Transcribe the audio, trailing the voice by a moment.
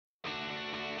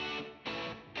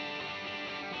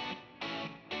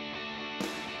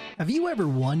Have you ever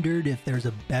wondered if there's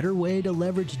a better way to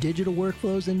leverage digital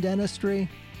workflows in dentistry?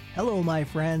 Hello, my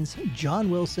friends. John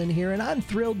Wilson here, and I'm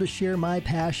thrilled to share my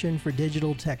passion for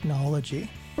digital technology.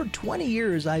 For 20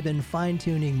 years, I've been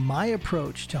fine-tuning my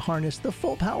approach to harness the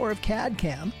full power of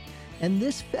CAD/CAM. And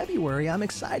this February, I'm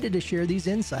excited to share these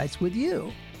insights with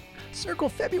you. Circle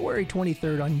February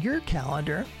 23rd on your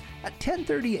calendar at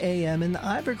 10:30 a.m. in the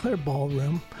Ivoclar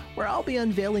Ballroom, where I'll be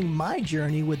unveiling my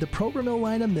journey with the Programmill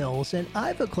line of mills and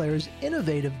Ivoclar's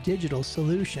innovative digital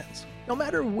solutions. No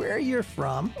matter where you're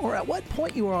from or at what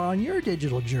point you are on your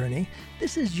digital journey,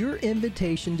 this is your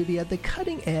invitation to be at the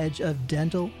cutting edge of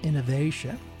dental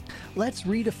innovation. Let's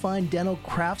redefine dental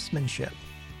craftsmanship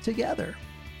together.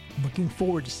 Looking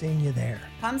forward to seeing you there.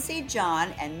 Come see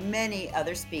John and many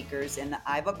other speakers in the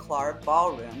Ivoclar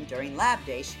Ballroom during Lab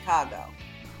Day Chicago.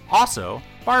 Also,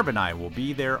 Barb and I will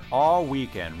be there all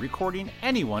weekend recording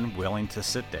anyone willing to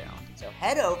sit down. So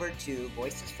head over to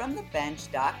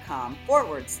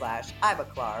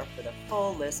voicesfromthebench.com/Ivoclar for the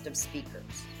full list of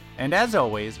speakers. And as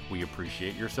always, we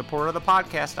appreciate your support of the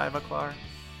podcast, Ivoclar.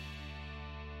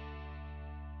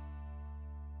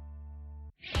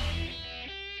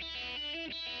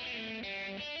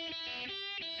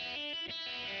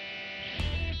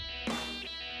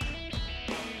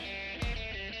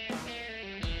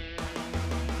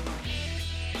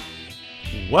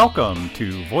 Welcome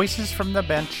to Voices from the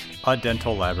Bench, a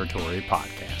dental laboratory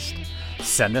podcast.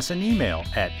 Send us an email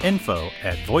at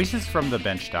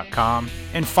info@voicesfromthebench.com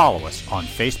and follow us on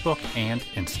Facebook and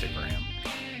Instagram.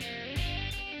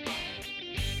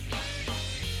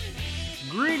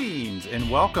 Greetings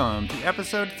and welcome to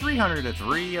episode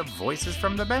 303 of Voices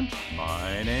from the Bench.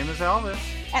 My name is Elvis.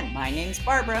 And my name's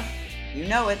Barbara. You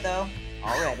know it, though,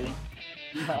 already.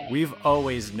 We've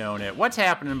always known it. What's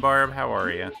happening, Barb? How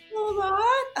are you?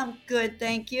 I'm good,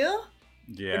 thank you.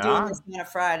 Yeah. We're doing this on a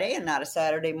Friday and not a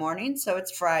Saturday morning, so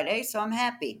it's Friday, so I'm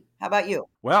happy. How about you?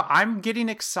 Well, I'm getting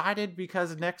excited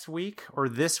because next week, or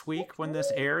this week when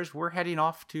this airs, we're heading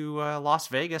off to Las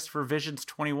Vegas for Visions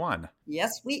 21.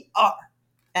 Yes, we are.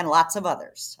 And lots of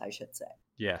others, I should say.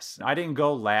 Yes. I didn't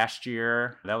go last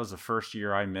year. That was the first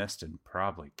year I missed in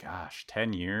probably,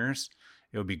 10 years.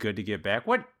 It would be good to get back.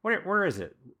 Where is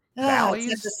it?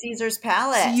 Bally's? It's at the Caesar's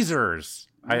Palace. Caesar's.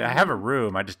 I have a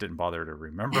room. I just didn't bother to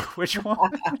remember which one.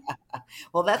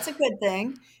 Well, that's a good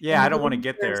thing. Yeah, I don't want to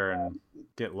get there and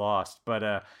get lost.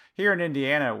 But here in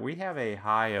Indiana, we have a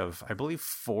high of, I believe,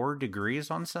 4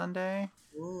 degrees on Sunday.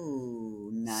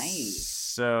 Ooh, nice.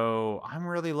 So I'm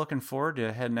really looking forward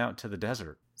to heading out to the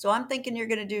desert. So I'm thinking you're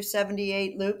going to do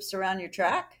 78 loops around your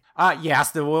track?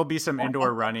 Yes, there will be some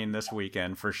indoor running this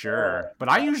weekend for sure. But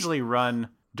I usually run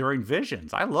during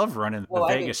Visions. I love running the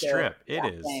Vegas Strip.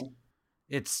 Same.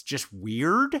 It's just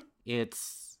weird.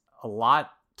 It's a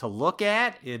lot to look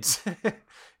at. It's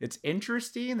it's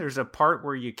interesting. There's a part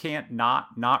where you can't not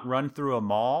run through a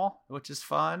mall, which is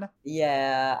fun.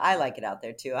 Yeah, I like it out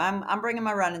there too. I'm bringing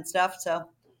my running stuff, so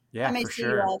yeah, I may for see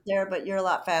sure. you out there, but you're a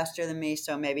lot faster than me,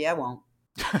 so maybe I won't.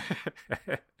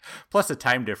 Plus, the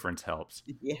time difference helps.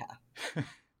 Yeah.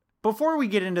 Before we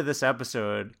get into this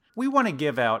episode, we want to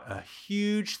give out a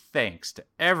huge thanks to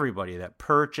everybody that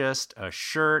purchased a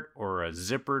shirt or a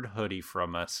zippered hoodie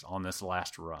from us on this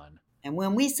last run. And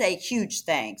when we say huge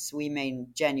thanks, we mean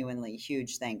genuinely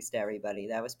huge thanks to everybody.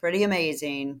 That was pretty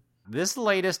amazing. This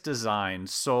latest design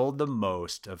sold the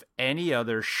most of any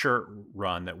other shirt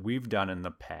run that we've done in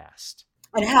the past.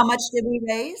 And how much did we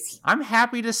raise? I'm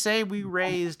happy to say we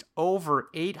raised over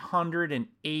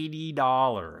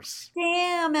 $880.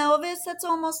 Damn, Elvis, that's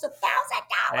almost $1,000.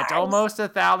 That's almost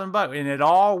 $1,000, and it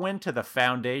all went to the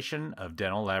Foundation of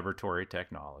Dental Laboratory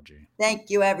Technology. Thank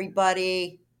you,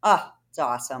 everybody. Oh, it's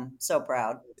awesome. So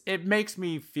proud. It makes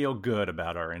me feel good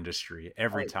about our industry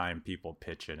every time people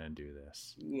pitch in and do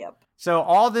this. Yep. So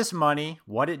all this money,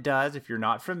 what it does, if you're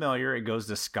not familiar, it goes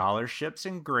to scholarships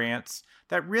and grants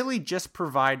that really just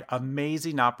provide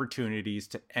amazing opportunities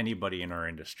to anybody in our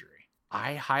industry.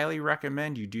 I highly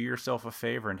recommend you do yourself a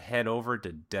favor and head over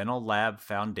to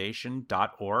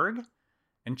dentallabfoundation.org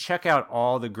and check out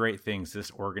all the great things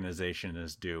this organization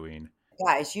is doing.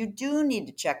 Guys, you do need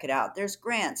to check it out. There's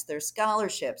grants, there's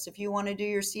scholarships. If you want to do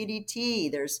your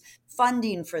CDT, there's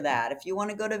funding for that. If you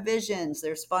want to go to Visions,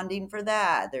 there's funding for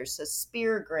that. There's a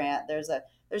Spear grant. There's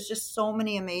just so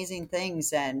many amazing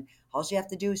things. And all you have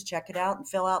to do is check it out and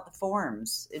fill out the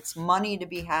forms. It's money to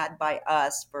be had by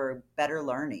us for better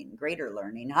learning, greater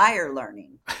learning, higher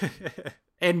learning.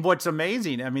 And what's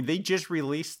amazing, I mean, they just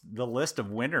released the list of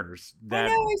winners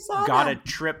that got a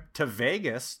trip to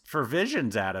Vegas for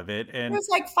Visions out of it. And there's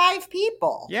like 5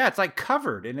 people. Yeah, it's like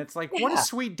covered. And it's like, what a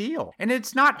sweet deal. And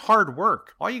it's not hard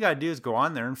work. All you got to do is go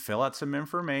on there and fill out some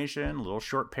information, a little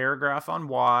short paragraph on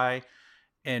why.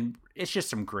 And it's just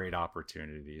some great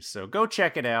opportunities. So go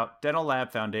check it out,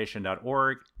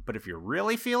 dentallabfoundation.org. But if you're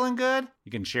really feeling good,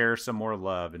 you can share some more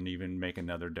love and even make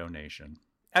another donation.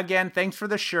 Again, thanks for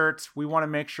the shirts. We want to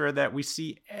make sure that we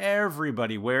see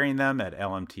everybody wearing them at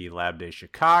LMT Lab Day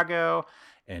Chicago,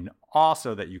 and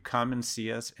also that you come and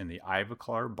see us in the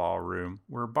Ivoclar Ballroom,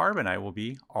 where Barb and I will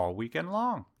be all weekend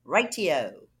long.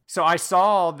 Rightio. So I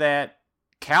saw that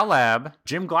CalLab,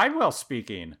 Jim Glidewell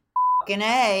speaking. Fucking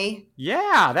A.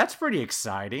 Yeah, that's pretty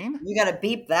exciting. You got to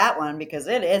beep that one because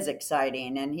it is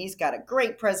exciting, and he's got a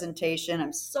great presentation.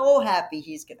 I'm so happy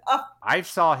he's going to... Oh. I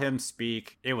saw him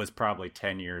speak. It was probably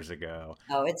 10 years ago.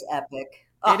 Oh, it's epic.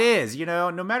 Oh. It is. You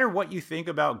know, no matter what you think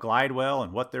about Glidewell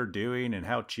and what they're doing and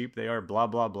how cheap they are, blah,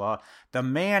 blah, blah, the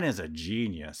man is a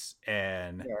genius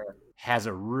and has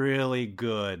a really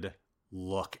good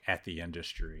look at the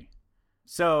industry.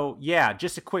 So, yeah,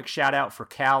 just a quick shout out for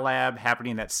CalLab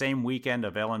happening that same weekend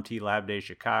of LMT Lab Day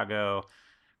Chicago.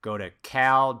 Go to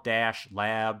cal-lab.org.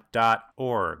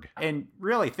 And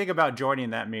really think about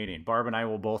joining that meeting. Barb and I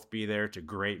will both be there. It's a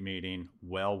great meeting.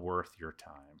 Well worth your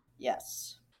time.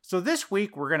 Yes. So this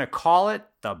week, we're going to call it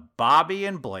the Bobby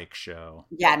and Blake Show.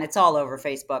 Yeah, and it's all over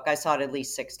Facebook. I saw it at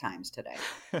least 6 times today.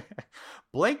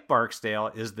 Blake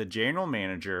Barksdale is the general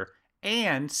manager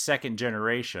and second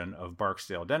generation of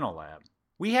Barksdale Dental Lab.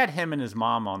 We had him and his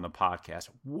mom on the podcast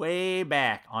way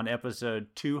back on episode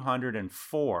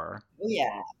 204.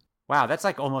 Yeah. Wow, that's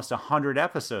like almost 100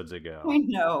 episodes ago. I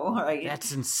know, right?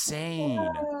 That's insane.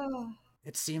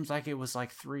 It seems like it was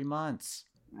like 3 months.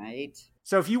 Right.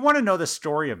 So if you want to know the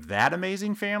story of that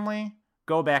amazing family,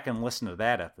 go back and listen to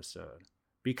that episode.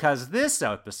 Because this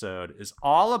episode is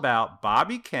all about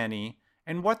Bobby Kenney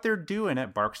and what they're doing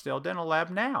at Barksdale Dental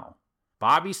Lab now.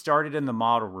 Bobby started in the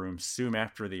model room soon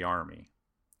after the Army.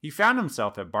 He found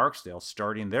himself at Barksdale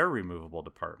starting their removable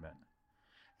department.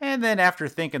 And then after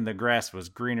thinking the grass was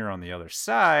greener on the other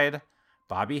side,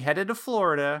 Bobby headed to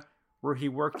Florida, where he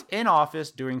worked in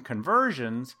office doing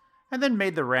conversions and then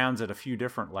made the rounds at a few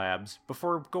different labs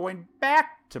before going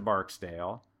back to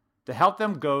Barksdale to help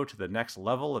them go to the next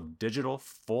level of digital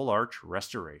full arch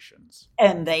restorations.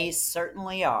 And they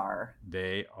certainly are.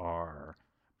 They are.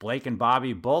 Blake and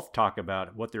Bobby both talk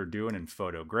about what they're doing in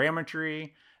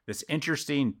photogrammetry, this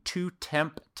interesting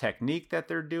 2-temp technique that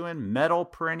they're doing, metal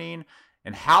printing,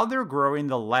 and how they're growing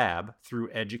the lab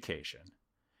through education.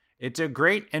 It's a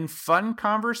great and fun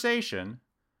conversation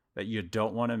that you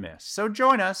don't want to miss. So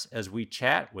join us as we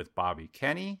chat with Bobby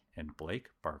Kenney and Blake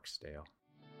Barksdale.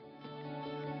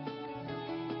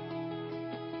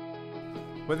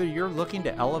 Whether you're looking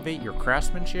to elevate your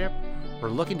craftsmanship or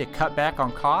looking to cut back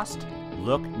on cost,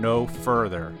 look no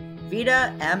further.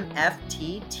 Vita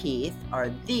MFT teeth are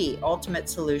the ultimate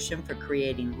solution for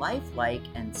creating lifelike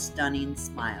and stunning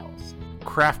smiles.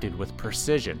 Crafted with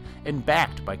precision and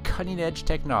backed by cutting-edge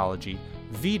technology,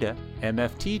 Vita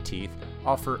MFT teeth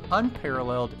offer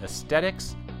unparalleled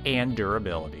aesthetics and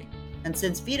durability. And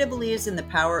since Vita believes in the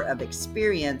power of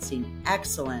experiencing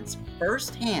excellence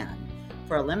firsthand,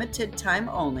 for a limited time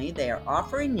only, they are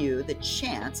offering you the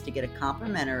chance to get a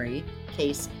complimentary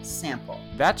case sample.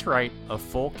 That's right, a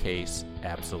full case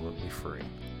absolutely free.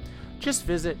 Just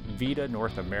visit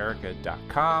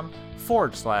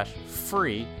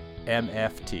vitanorthamerica.com/free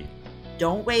MFT.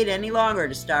 Don't wait any longer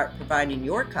to start providing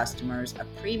your customers a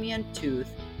premium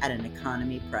tooth at an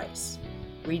economy price.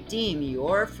 Redeem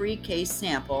your free case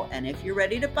sample, and if you're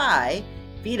ready to buy,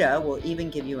 Vita will even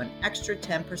give you an extra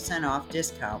 10% off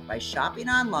discount by shopping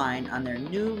online on their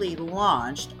newly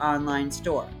launched online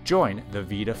store. Join the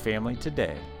Vita family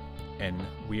today, and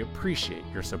we appreciate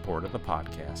your support of the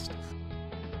podcast.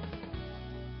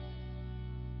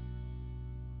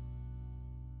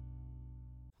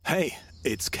 Hey,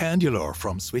 it's Candulor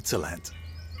from Switzerland.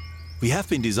 We have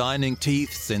been designing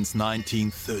teeth since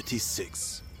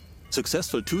 1936.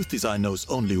 Successful tooth design knows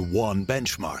only one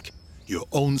benchmark: your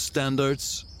own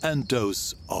standards and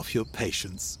those of your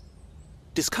patients.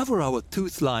 Discover our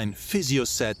tooth line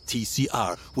PhysioSet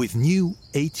TCR with new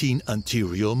 18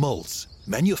 anterior molds,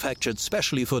 manufactured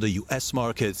specially for the US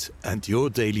market and your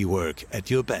daily work at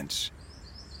your bench.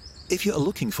 If you are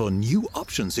looking for new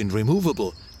options in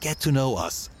removable, get to know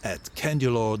us at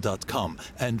candulor.com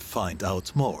and find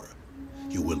out more.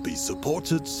 You will be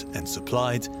supported and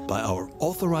supplied by our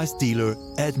authorized dealer,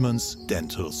 Edmunds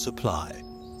Dental Supply.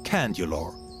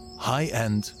 Candulor.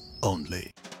 High-end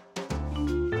only.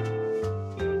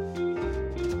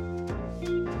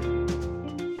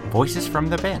 Voices from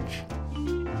the Bench.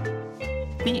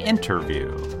 The interview.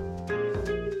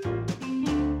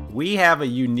 We have a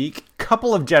unique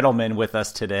couple of gentlemen with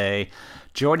us today.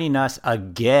 Joining us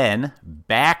again,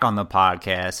 back on the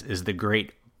podcast, is the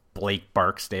great Blake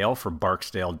Barksdale from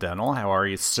Barksdale Dental. How are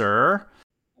you, sir?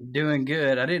 I'm doing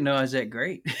good. I didn't know I was that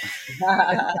great.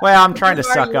 Well, I'm trying to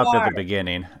suck up at the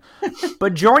beginning.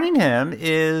 But joining him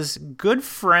is good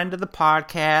friend of the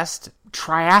podcast,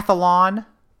 triathlon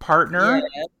partner.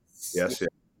 Yes.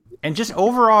 And just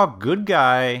overall good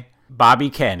guy, Bobby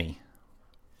Kenney.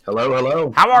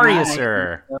 Hello. How are you,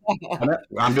 sir?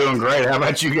 I'm doing great. How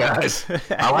about you guys?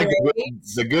 I like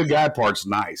the good guy part's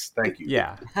nice. Thank you.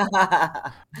 Yeah.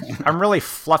 I'm really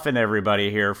fluffing everybody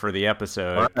here for the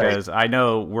episode because I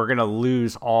know we're going to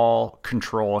lose all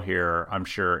control here, I'm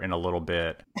sure, in a little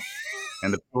bit.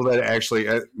 And the people that actually,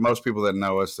 most people that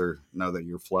know us, know that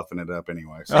you're fluffing it up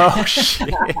anyway. So. Oh, shit.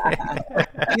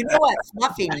 You know what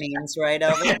fluffing means, right,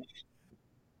 Ovi?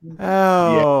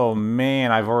 Oh,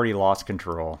 man, I've already lost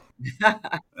control.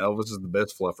 Elvis is the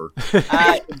best fluffer.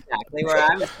 Exactly where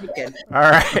I was thinking. All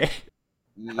right.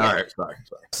 Yeah. All right, sorry.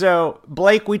 So,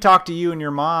 Blake, we talked to you and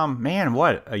your mom, man,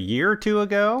 what, a year or two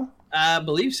ago? I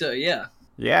believe so, yeah.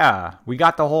 Yeah, we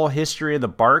got the whole history of the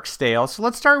Barksdale. So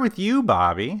let's start with you,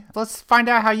 Bobby. Let's find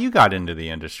out how you got into the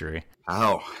industry.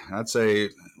 Oh, I'd say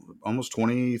almost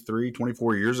 23,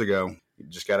 24 years ago.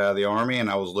 Just got out of the Army,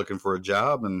 and I was looking for a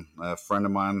job, and a friend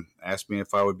of mine asked me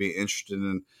if I would be interested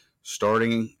in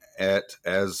starting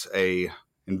as a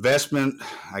investment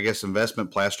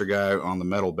plaster guy on the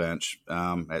metal bench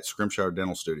at Scrimshire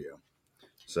Dental Studio.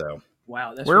 So,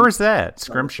 wow, where was that?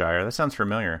 Scrimshire. That sounds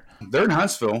familiar. They're in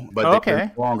Huntsville, but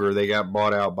they're longer. They got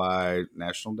bought out by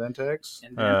National Dentex.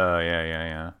 Oh,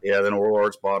 yeah. Yeah, then Oral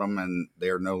Arts bought them, and they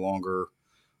are no longer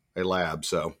a lab.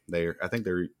 So I think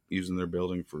they're using their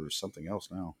building for something else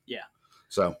now. Yeah.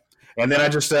 So, and then I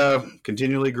just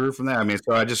continually grew from that. I mean,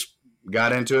 so I just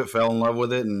got into it, fell in love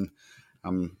with it, and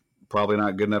I'm probably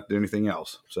not good enough to do anything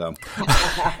else. So,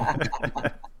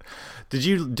 did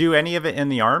you do any of it in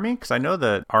the Army? Because I know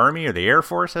the Army or the Air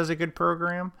Force has a good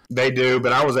program. They do,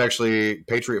 but I was actually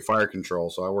Patriot Fire Control,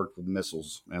 so I worked with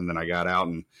missiles, and then I got out,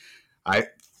 and I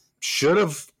should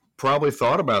have probably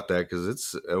thought about that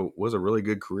because it was a really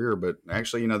good career. But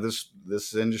actually,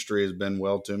 this industry has been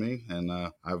well to me, and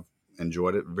I've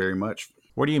enjoyed it very much.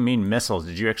 What do you mean missiles?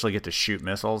 Did you actually get to shoot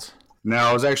missiles? No,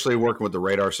 I was actually working with the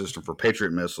radar system for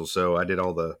Patriot missiles, so I did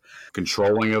all the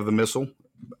controlling of the missile.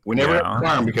 We never had to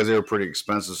fire them because they were pretty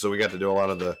expensive, so we got to do a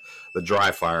lot of the dry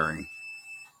firing.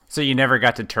 So you never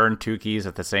got to turn two keys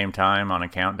at the same time on a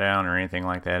countdown or anything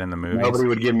like that in the movies? Nobody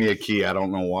would give me a key. I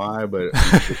don't know why, but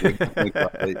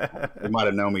they might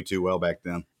have known me too well back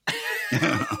then.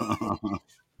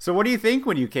 So what do you think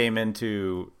when you came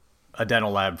into a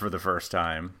dental lab for the first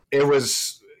time? It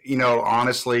was,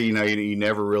 honestly, you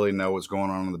never really know what's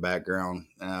going on in the background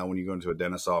when you go into a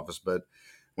dentist's office. But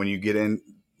when you get in,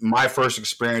 my first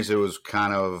experience, it was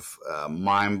kind of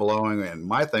mind-blowing. And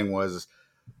my thing was,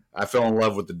 I fell in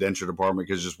love with the denture department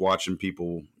because just watching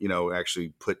people, actually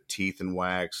put teeth in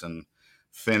wax and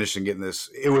finish and getting this,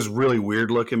 it was really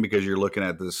weird looking because you're looking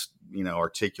at this,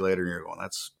 articulator and you're going,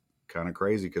 that's kind of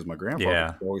crazy because my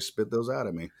grandfather always spit those out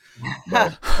at me.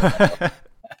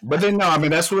 But then, no,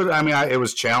 it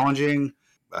was challenging.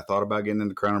 I thought about getting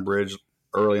into Crown and Bridge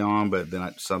early on, but then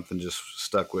something just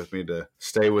stuck with me to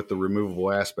stay with the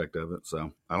removable aspect of it.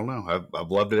 So I don't know.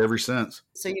 I've loved it ever since.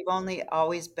 So you've only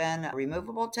always been a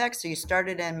removable tech? So you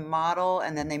started in model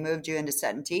and then they moved you into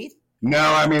setting teeth?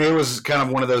 No, it was kind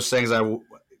of one of those things. I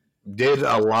did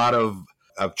a lot of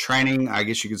training, I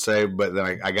guess you could say, but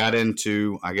then I got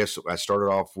into, I started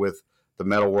off with the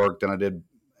metal work, then I did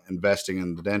investing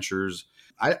in the dentures.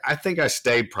 I think I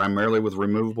stayed primarily with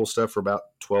removable stuff for about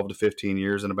 12 to 15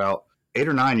 years, and about 8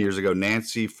 or 9 years ago,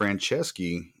 Nancy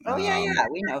Franceschi. Oh, yeah,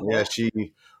 we know her. Yeah,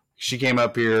 she came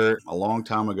up here a long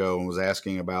time ago and was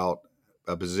asking about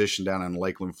a position down in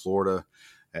Lakeland, Florida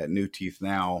at New Teeth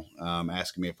Now,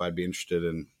 asking me if I'd be interested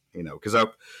in, because I'm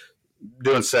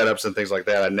doing setups and things like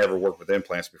that. I never worked with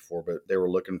implants before, but they were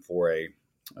looking for a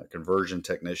conversion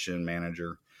technician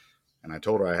manager. And I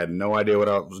told her I had no idea what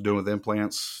I was doing with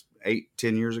implants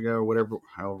 8-10 years ago,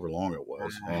 however long it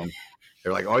was. And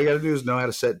they're like, all you got to do is know how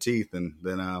to set teeth. And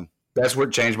then that's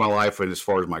what changed my life as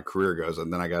far as my career goes.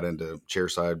 And then I got into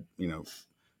chairside,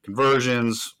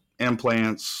 conversions,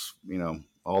 implants,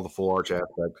 all the full arch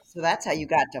aspects. So that's how you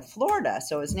got to Florida.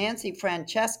 So it was Nancy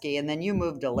Franceschi, and then you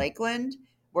moved to Lakeland?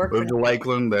 Moved to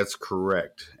Lakeland, that's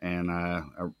correct. And I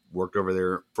worked over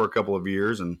there for a couple of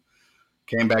years and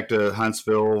came back to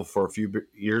Huntsville for a few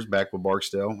years back with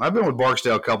Barksdale. I've been with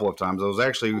Barksdale a couple of times. I was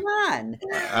actually,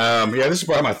 this is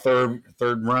probably my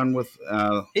third run with.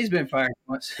 He's been fired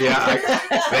once. Yeah,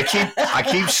 I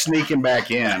keep sneaking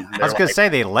back in. I was going to say,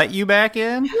 they let you back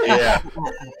in? Yeah.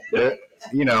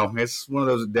 It's one of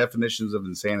those definitions of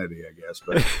insanity, I guess.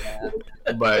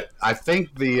 But I think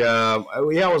we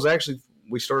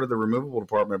started the removable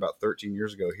department about 13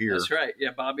 years ago here. That's right.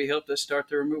 Yeah, Bobby helped us start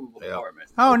the removable department.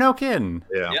 Oh, no kidding.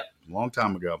 Yeah, a long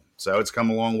time ago. So it's come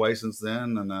a long way since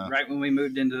then. And right when we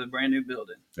moved into the brand new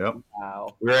building. Yep.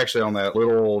 Wow. We were actually on that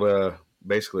little old,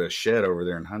 basically a shed over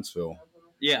there in Huntsville.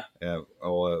 Yeah.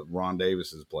 Ron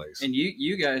Davis's place. And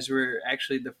you guys were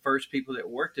actually the first people that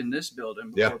worked in this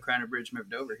building before Crown and Bridge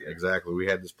moved over here. Exactly. We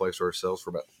had this place to ourselves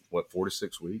for about, 4 to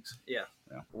 6 weeks? Yeah.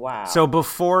 Wow. So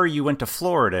before you went to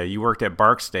Florida, you worked at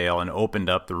Barksdale and opened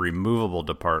up the removable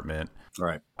department.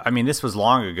 Right. I mean, this was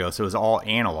long ago, so it was all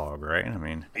analog, right? I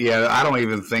mean, yeah, I don't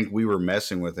even think we were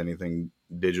messing with anything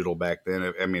digital back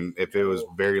then. I mean, if it was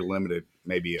very limited,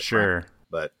 maybe it sure.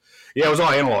 But yeah, it was all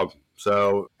analog.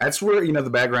 So that's where, the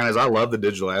background is. I love the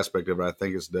digital aspect of it. I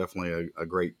think it's definitely a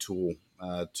great tool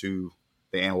to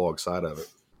the analog side of it.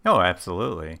 Oh,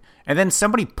 absolutely. And then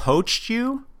somebody poached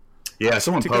you? Yeah,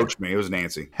 someone poached me. It was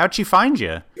Nancy. How'd she find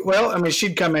you? Well, I mean,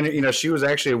 she'd come in, she was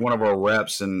actually one of our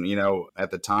reps. And,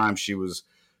 at the time she was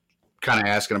kind of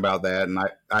asking about that. And I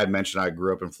had mentioned I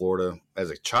grew up in Florida as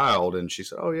a child. And she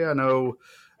said, oh, yeah, I know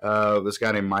this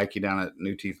guy named Mikey down at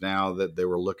New Teeth Now that they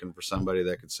were looking for somebody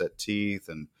that could set teeth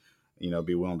and,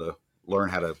 be willing to learn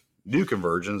how to do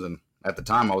conversions. And at the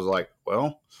time I was like,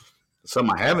 well, it's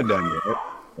something I haven't done yet.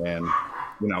 And,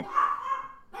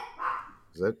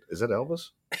 is that Elvis?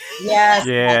 Yes.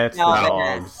 Yeah, it's the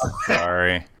dogs.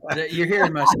 Sorry. You're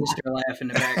hearing my sister laugh in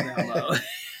the background, though.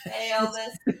 Hey,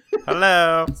 Elvis.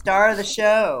 Hello. Star of the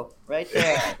show, right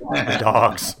there. The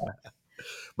dogs.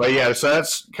 But yeah, so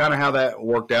that's kind of how that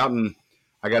worked out. And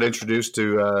I got introduced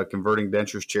to converting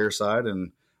dentures chairside,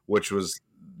 and which was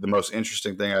the most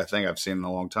interesting thing I think I've seen in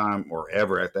a long time, or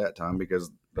ever at that time, because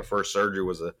the first surgery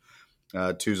was a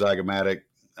 2 zygomatic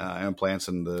implants,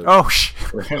 and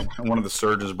one of the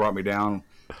surgeons brought me down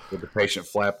with the patient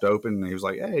flapped open, and he was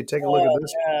like, "Hey, take a look at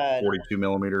this 42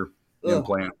 millimeter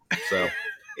implant." So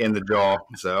in the jaw.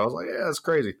 So I was like, "Yeah, that's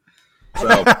crazy."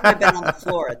 So I've been on the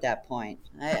floor at that point.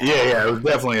 Yeah, it was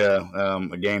definitely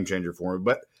a game changer for me.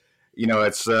 But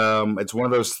it's one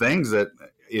of those things that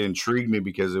it intrigued me,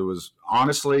 because it was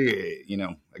honestly,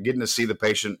 getting to see the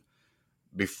patient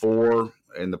before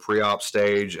in the pre-op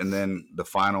stage and then the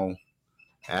final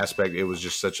aspect. It was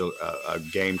just such a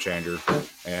game changer.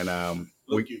 And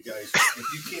look, you guys,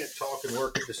 if you can't talk and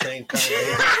work at the same time,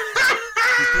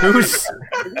 who's is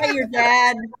that your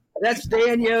dad? That's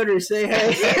Dan Yoder. Say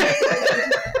hey.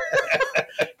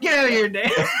 Get out of here, Dan.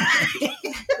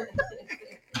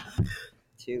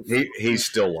 He's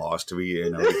still lost. We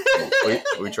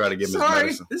try to give him his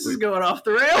medicine. This is going off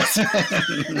the rails.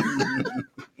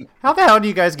 How the hell do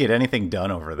you guys get anything done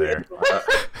over there?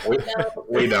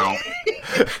 We don't.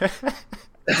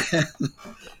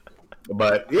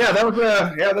 But yeah,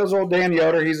 that was old Dan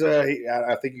Yoder. He's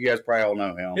I think you guys probably all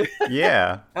know him.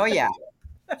 Yeah. Oh yeah,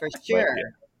 for sure.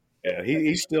 Yeah,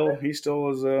 he still is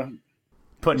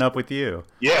putting up with you.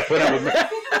 Yeah, putting up with me.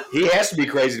 He has to be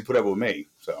crazy to put up with me.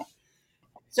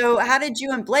 So how did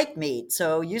you and Blake meet?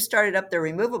 So you started up the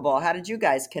removable. How did you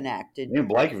guys connect? Me and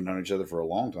Blake have known each other for a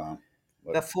long time.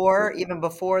 Even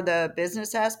before the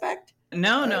business aspect?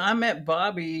 No. I met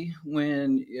Bobby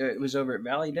when it was over at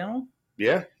Valley Dental.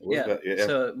 Yeah.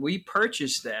 So we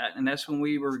purchased that, and that's when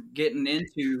we were getting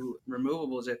into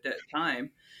removables at that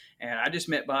time. And I just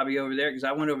met Bobby over there because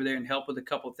I went over there and helped with a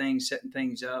couple things, setting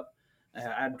things up.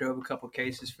 I drove a couple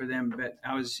cases for them, but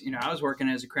I was working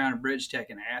as a Crown and Bridge tech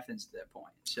in Athens at that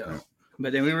point. So,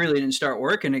 but then we really didn't start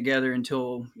working together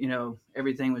until,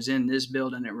 everything was in this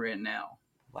building that we're in now.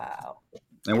 Wow.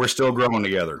 And we're still growing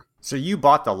together. So you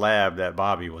bought the lab that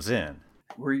Bobby was in.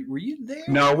 Were you there?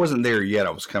 No, I wasn't there yet.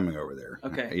 I was coming over there.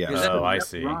 Okay. Yeah. I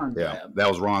see. Ron's yeah. lab. That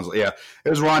was Ron's. Yeah. It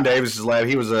was Ron Davis's lab.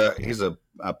 He's a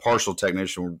partial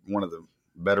technician, one of the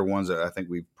better ones that I think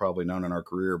we've probably known in our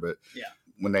career. But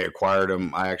when they acquired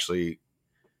him, I actually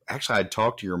I'd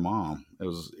talked to your mom. It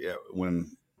was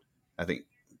when I think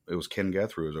it was Ken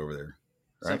Guthrie was over there.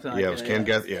 Right? Like it was Ken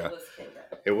Guthrie. Yeah.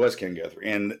 It was Ken Guthrie.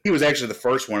 And he was actually the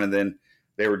first one. And then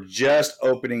they were just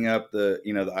opening up the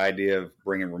idea of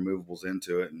bringing removables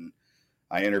into it. And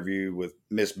I interviewed with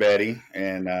Miss Betty,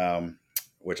 and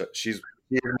which she's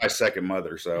my second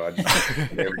mother. So I just,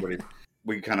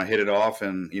 we kind of hit it off,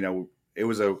 and, it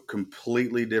was a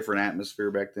completely different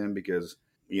atmosphere back then because,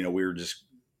 we were just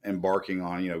embarking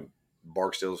on,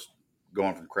 Barksdale's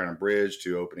going from Crown and Bridge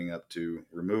to opening up to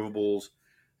removables,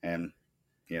 and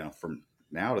from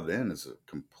now to then is a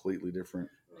completely different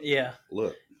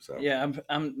look. So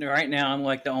I'm right now. I'm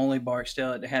like the only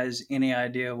Barksdale that has any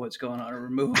idea what's going on in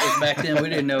removables. Back then, we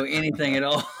didn't know anything at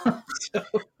all. So.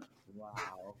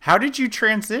 Wow. How did you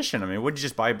transition? I mean, would you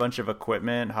just buy a bunch of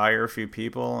equipment, hire a few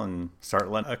people, and start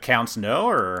letting accounts know,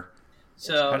 or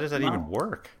how does that even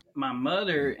work? My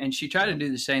mother, and she tried to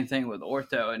do the same thing with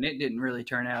ortho, and it didn't really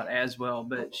turn out as well,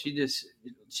 but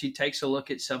she takes a look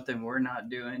at something we're not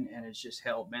doing, and it's just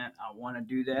hell bent. I want to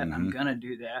do that. Mm-hmm. I'm going to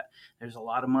do that. There's a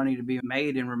lot of money to be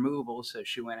made in removal. So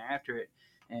she went after it,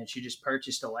 and she just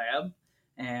purchased a lab,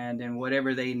 and then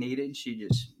whatever they needed, she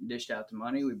just dished out the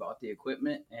money. We bought the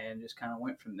equipment and just kind of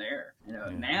went from there.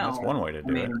 Now that's one way to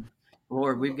do it.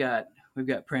 Lord, we've got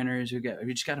printers.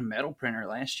 We just got a metal printer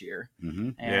last year.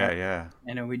 Mm-hmm.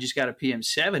 And then we just got a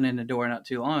PM7 in the door not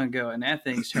too long ago, and that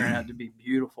thing's turned out to be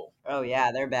beautiful. Oh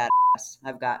yeah, they're badass.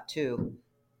 I've got 2.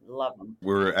 Love them.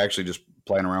 We were actually just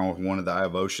playing around with one of the Eye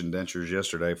of Ocean dentures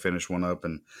yesterday. Finished one up,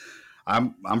 and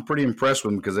I'm pretty impressed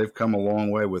with them because they've come a long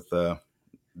way with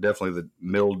definitely the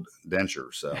milled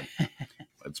denture. So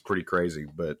it's pretty crazy,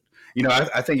 but.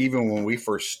 I think even when we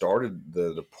first started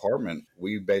the department,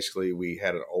 we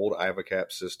had an old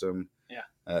Ivocap system.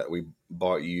 Yeah. We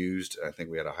bought used. I think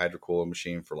we had a hydrocoil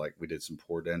machine for we did some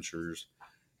poor dentures.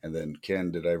 And then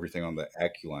Ken did everything on the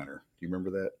Acculiner. Do you remember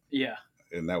that? Yeah.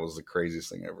 And that was the craziest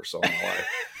thing I ever saw in my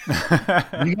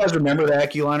life. Do you guys remember the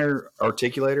Acculiner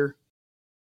articulator?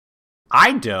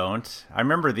 I don't. I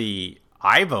remember the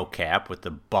Ivocap with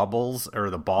the bubbles or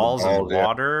the balls in the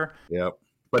water. Yep.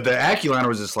 But the Acculiner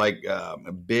was just like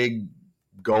a big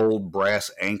gold brass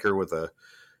anchor with a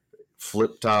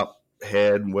flip top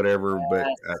head, whatever. But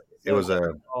it was I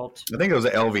think it was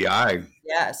an LVI.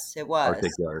 Yes, it was.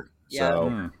 Articulator. Yeah.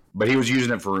 So, but he was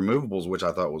using it for removables, which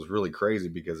I thought was really crazy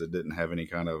because it didn't have any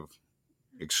kind of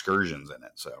excursions in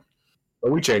it. So,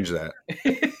 but we changed that.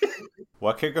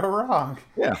 What could go wrong?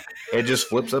 Yeah. It just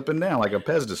flips up and down like a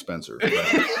Pez dispenser.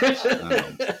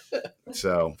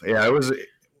 So, yeah, it was.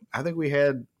 I think we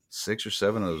had 6 or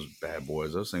 7 of those bad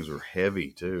boys. Those things were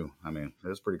heavy too. I mean, it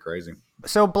was pretty crazy.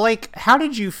 So, Blake, how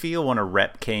did you feel when a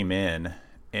rep came in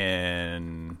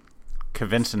and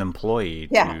convinced an employee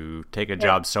to take a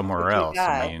job somewhere else?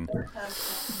 I mean,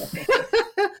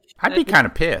 I'd be kind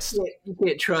of pissed. You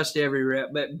can't trust every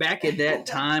rep, but back at that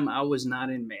time, I was not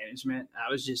in management.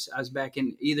 I was back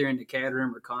in either in the CAD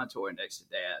room or contour next to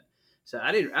Dad. So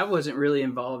I wasn't really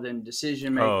involved in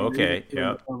decision making. Oh, okay.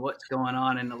 Yeah. On what's going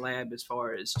on in the lab as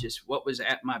far as just what was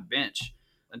at my bench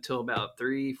until about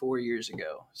 3-4 years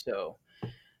ago. So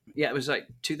yeah, it was like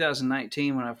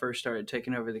 2019 when I first started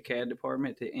taking over the CAD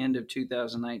department, the end of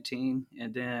 2019.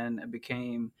 And then I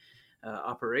became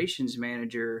operations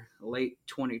manager late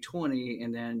 2020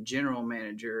 and then general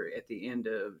manager at the end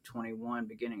of 21,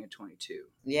 beginning of 22.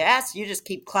 Yes, you just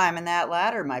keep climbing that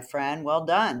ladder, my friend. Well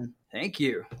done. Thank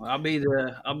you. Well,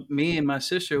 me and my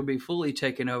sister will be fully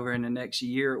taken over in the next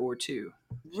year or 2.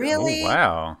 Really? Oh,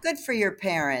 wow. Good for your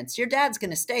parents. Your dad's going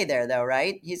to stay there though,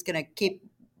 right? He's going to keep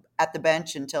at the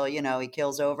bench until, he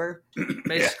kills over.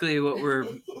 Basically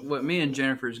what me and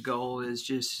Jennifer's goal is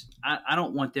just, I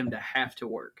don't want them to have to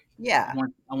work. Yeah.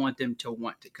 I want them to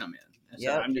want to come in.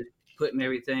 So I'm just putting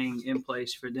everything in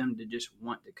place for them to just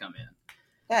want to come in.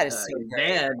 That is so great.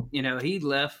 Dad, he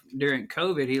left during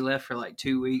COVID. He left for like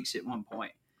 2 weeks at one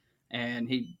point, and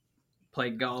he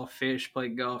played golf, fish,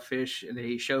 and then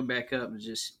he showed back up and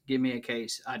just give me a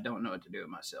case. I don't know what to do with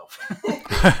myself.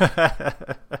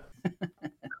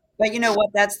 But you know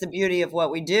what? That's the beauty of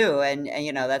what we do, and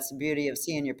that's the beauty of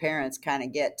seeing your parents kind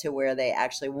of get to where they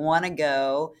actually want to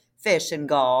go fish and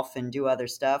golf and do other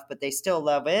stuff, but they still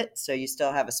love it. So you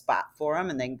still have a spot for them,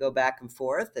 and they can go back and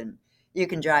forth and. You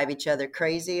can drive each other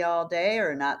crazy all day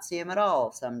or not see him at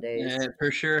all some days. Yeah, it for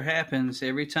sure happens.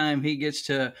 Every time he gets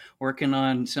to working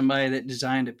on somebody that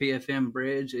designed a PFM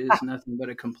bridge, it is nothing but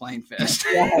a complaint fest.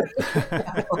 What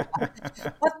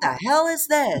the hell is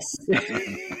this?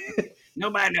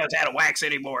 Nobody knows how to wax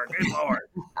anymore. Good Lord.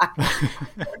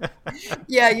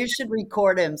 Yeah, you should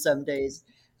record him some days.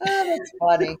 Oh, that's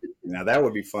funny. Now that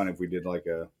would be fun if we did like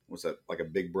a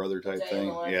Big Brother type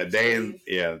thing. Day in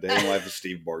the life of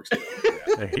Steve Barksdale.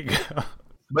 Yeah. There you go.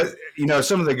 But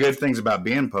some of the good things about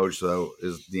being poached though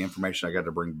is the information I got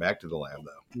to bring back to the lab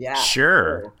though. Yeah,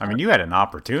 sure. I mean, you had an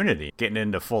opportunity getting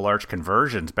into full arch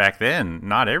conversions back then.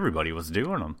 Not everybody was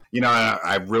doing them.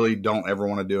 I really don't ever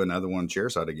want to do another one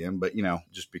chairside again. But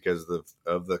just because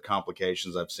of the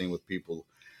complications I've seen with people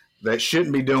that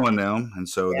shouldn't be doing them, and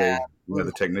so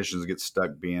the technicians get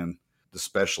stuck being the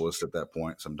specialist at that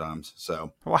point sometimes.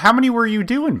 So, well, how many were you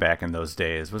doing back in those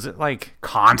days? Was it like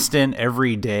constant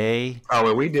every day? Oh,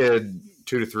 well, we did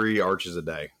 2 to 3 arches a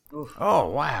day. Oh,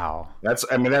 wow. That's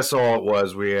all it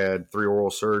was. We had 3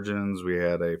 oral surgeons, we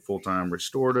had a full-time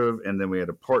restorative, and then we had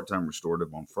a part-time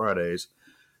restorative on Fridays.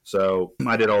 So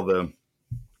I did all the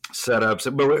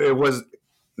setups, but it was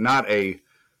not in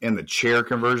the chair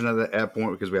conversion at that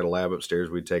point, because we had a lab upstairs.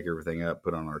 We'd take everything up,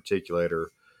 put on an articulator,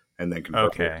 and then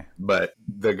convert it. But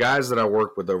the guys that I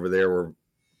worked with over there were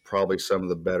probably some of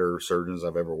the better surgeons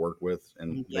I've ever worked with,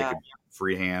 and they could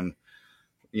freehand,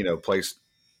 place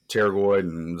pterygoid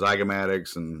and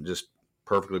zygomatics and just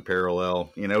perfectly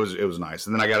parallel. It was nice.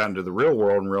 And then I got out into the real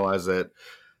world and realized that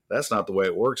that's not the way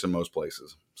it works in most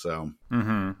places. So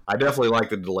I definitely like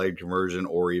the delayed conversion,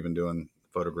 or even doing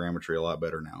photogrammetry a lot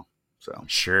better now. So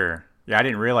sure. Yeah, I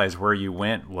didn't realize where you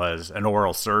went was an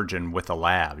oral surgeon with a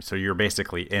lab. So you're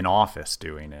basically in office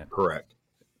doing it. Correct.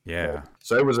 Yeah.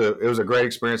 So it was a great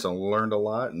experience. I learned a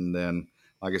lot. And then,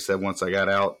 like I said, once I got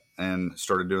out and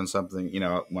started doing something,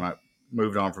 when I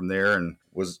moved on from there and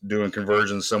was doing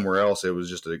conversions somewhere else, it was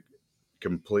just it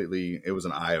was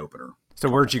an eye opener. So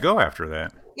where'd you go after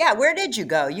that? Yeah, where did you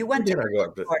go? You went to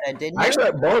Florida, didn't you?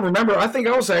 Actually, Barb, remember, I think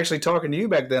I was actually talking to you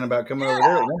back then about coming over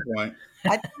there at one point.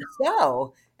 I think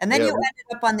so. And then you ended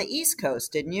up on the East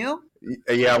Coast, didn't you?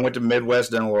 Yeah, I went to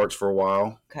Midwest Dental Arts for a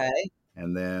while. Okay.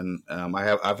 And then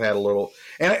I've had a little,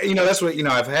 and that's what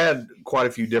I've had quite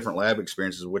a few different lab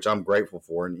experiences, which I'm grateful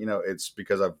for, and it's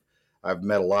because I've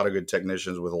met a lot of good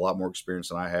technicians with a lot more experience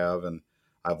than I have, and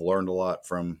I've learned a lot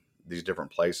from these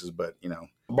different places. But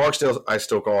Barksdale I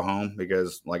still call home,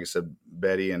 because, like I said,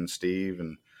 Betty and Steve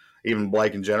and even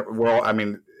Blake and Jennifer. Well,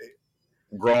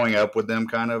 growing up with them,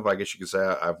 kind of, I guess you could say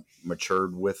I've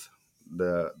matured with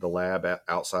the lab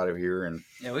outside of here. And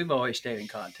yeah, we've always stayed in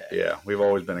contact. Yeah, we've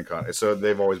always been in contact. So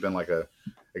they've always been like a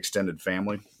extended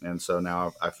family. And so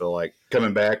now I feel like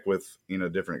coming back with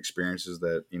different experiences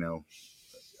that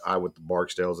I with the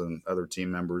Barksdales and other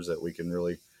team members, that we can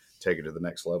really take it to the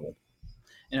next level.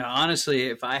 Honestly,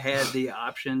 if I had the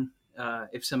option,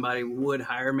 if somebody would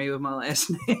hire me with my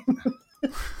last name,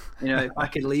 if I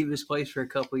could leave this place for a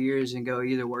couple of years and go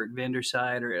either work vendor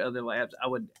side or at other labs, I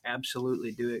would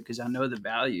absolutely do it, because I know the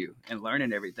value in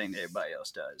learning everything that everybody else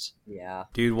does. Yeah.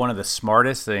 Dude, one of the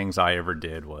smartest things I ever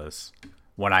did was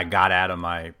when I got out of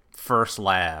my first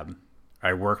lab,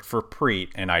 I worked for Preet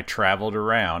and I traveled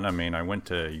around. I went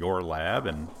to your lab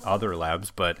and other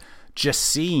labs, but just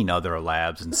seeing other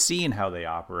labs and seeing how they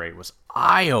operate was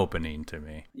eye-opening to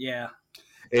me. Yeah.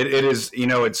 It is,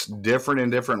 it's different in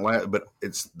different labs, but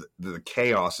it's the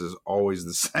chaos is always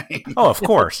the same. Oh, of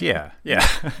course. Yeah. Yeah.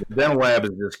 The dental lab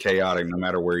is just chaotic no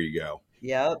matter where you go.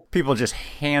 Yep. People just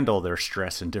handle their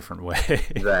stress in different ways.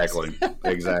 Exactly.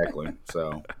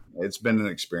 So it's been an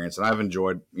experience, and I've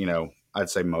enjoyed, I'd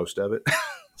say most of it.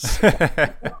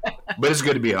 But it's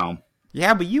good to be home.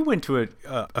 Yeah, but you went to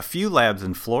a few labs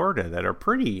in Florida that are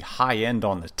pretty high end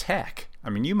on the tech.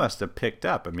 You must have picked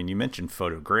up. You mentioned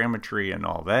photogrammetry and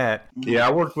all that. Yeah,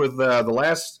 I worked with the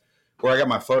last where I got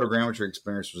my photogrammetry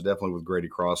experience was definitely with Grady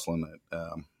Crossland at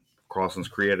Crossland's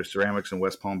Creative Ceramics in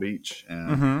West Palm Beach,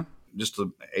 and just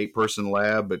an 8-person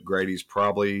lab. But Grady's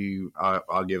probably,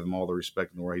 I'll give him all the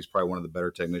respect in the world. He's probably one of the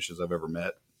better technicians I've ever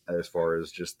met, as far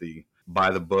as just the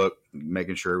by the book,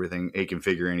 making sure he can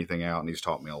figure anything out, and he's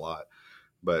taught me a lot.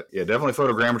 But yeah, definitely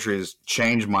photogrammetry has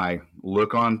changed my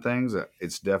look on things.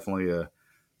 It's definitely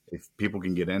if people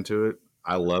can get into it,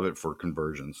 I love it for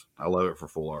conversions. I love it for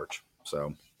full arch.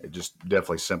 So it just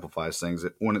definitely simplifies things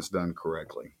when it's done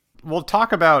correctly. Well,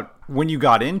 talk about when you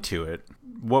got into it.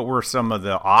 What were some of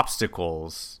the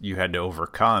obstacles you had to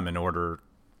overcome in order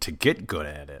to get good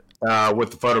at it?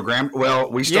 With the photogram, well,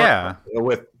 we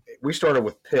started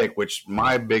with PIC, which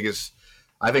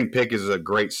I think PIC is a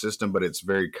great system, but it's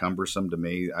very cumbersome to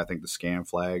me. I think the scan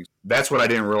flags, that's what I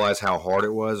didn't realize how hard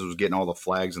it was getting all the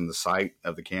flags in the sight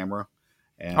of the camera.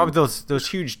 And those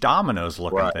huge dominoes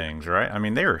looking things, right?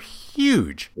 They're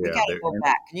huge. We got to go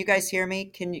back. Can you guys hear me?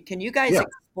 Can you guys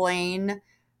explain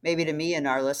maybe to me and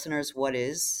our listeners what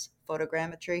is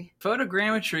photogrammetry?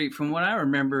 Photogrammetry, from what I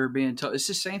remember being told, it's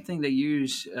the same thing they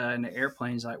use in the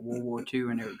airplanes like World War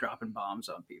II, and they were dropping bombs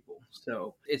on people.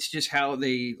 So it's just how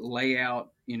they lay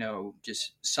out,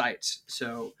 just sites.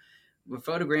 So what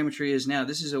photogrammetry is now,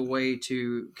 this is a way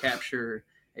to capture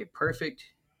a perfect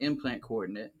implant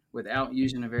coordinate without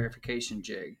using a verification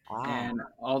jig. Wow. And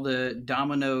all the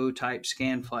domino type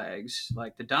scan flags,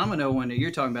 like the domino one that you're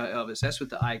talking about, Elvis, that's with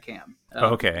the iCam.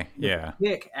 Okay, yeah. The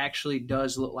PIC actually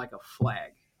does look like a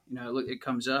flag. look, it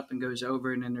comes up and goes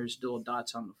over, and then there's little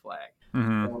dots on the flag.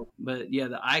 Mm-hmm. But yeah,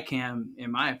 the ICAM,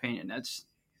 in my opinion,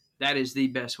 that is the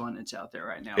best one that's out there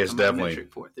right now. It's definitely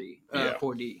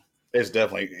 4D. It's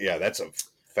definitely, that's a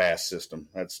fast system.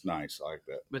 That's nice. I like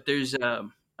that. But there's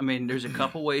a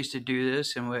couple ways to do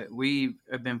this, and we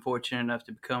have been fortunate enough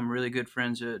to become really good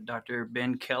friends with Dr.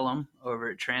 Ben Kellum over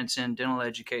at Transcend Dental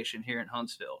Education here in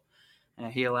Huntsville.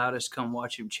 And he allowed us to come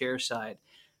watch him chairside.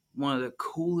 One of the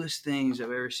coolest things I've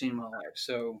ever seen in my life.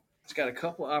 So it's got a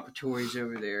couple operatories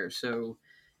over there. So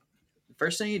the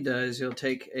first thing he does, he'll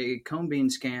take a cone beam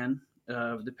scan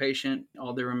of the patient,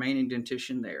 all the remaining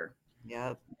dentition there.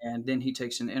 Yep. And then he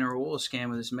takes an intraoral scan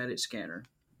with his Medit scanner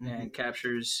and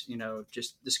captures,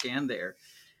 just the scan there.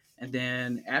 And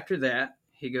then after that,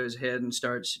 he goes ahead and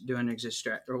starts doing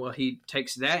he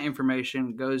takes that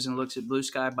information, goes and looks at Blue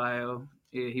Sky Bio.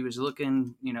 He was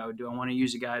looking, do I want to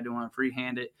use a guide? Do I want to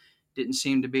freehand it? Didn't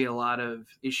seem to be a lot of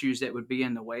issues that would be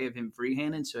in the way of him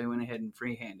freehanding, so he went ahead and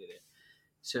freehanded it.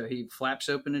 So he flaps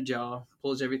open the jaw,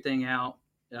 pulls everything out,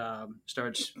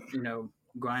 starts,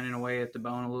 grinding away at the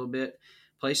bone a little bit,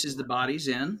 places the bodies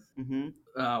in.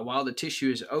 While the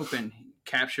tissue is open,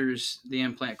 captures the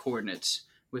implant coordinates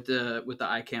with the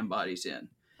ICAM bodies in.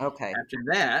 Okay. After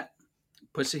that,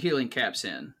 puts the healing caps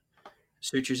in,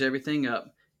 sutures everything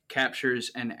up,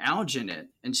 captures an alginate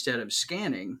instead of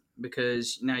scanning,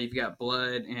 because now you've got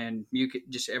blood and mucus,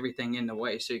 just everything in the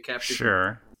way. So he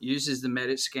captures, uses the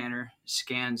Medit scanner,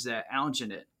 scans that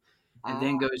alginate, and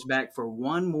then goes back for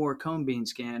one more cone beam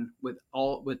scan with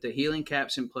the healing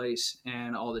caps in place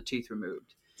and all the teeth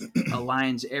removed.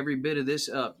 Aligns every bit of this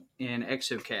up in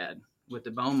ExoCAD with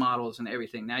the bone models and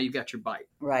everything. Now you've got your bite.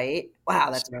 Right.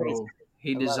 Wow, that's crazy.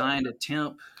 He designed a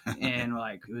temp in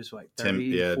it was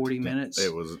 40 minutes.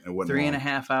 It wasn't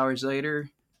 3.5 hours later,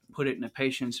 put it in a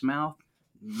patient's mouth.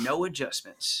 No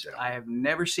adjustments. Yeah. I have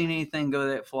never seen anything go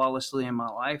that flawlessly in my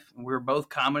life. And we were both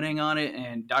commenting on it,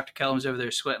 and Dr. Kellum's over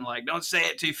there sweating like, don't say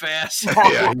it too fast.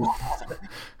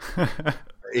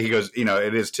 He goes,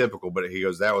 it is typical, but he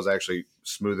goes, that was actually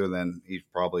smoother than he's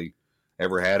probably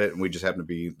ever had it, and we just happen to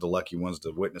be the lucky ones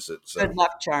to witness it. So. Good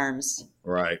luck charms.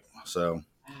 Right. So,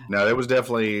 no, it was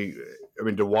definitely,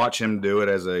 to watch him do it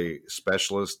as a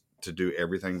specialist, to do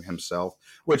everything himself,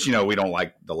 which, we don't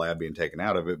like the lab being taken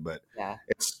out of it, but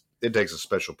it takes a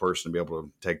special person to be able to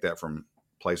take that from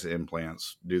place the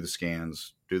implants, do the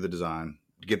scans, do the design,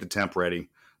 get the temp ready,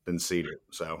 then seat it.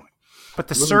 So, but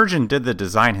the surgeon did the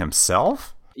design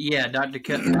himself? Yeah, Dr.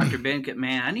 Ben,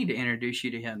 man, I need to introduce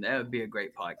you to him. That would be a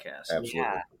great podcast. Absolutely.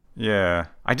 Yeah.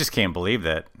 I just can't believe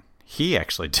that he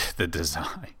actually did the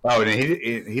design. Oh, and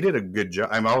he did a good job.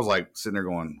 I was like sitting there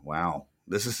going, wow,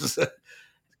 this is...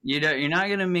 You're not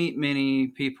going to meet many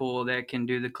people that can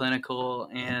do the clinical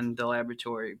and the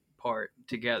laboratory part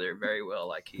together very well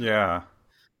like he did. Yeah.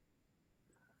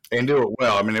 And do it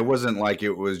well. It wasn't like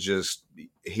it was just,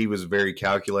 he was very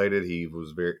calculated. He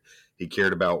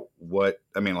cared about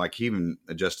he even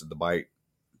adjusted the bite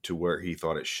to where he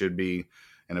thought it should be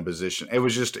in a position. It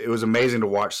was amazing to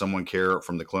watch someone care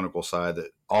from the clinical side that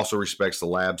also respects the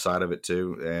lab side of it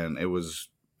too. And it was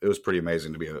pretty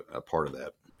amazing to be a part of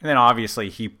that. And then obviously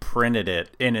he printed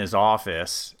it in his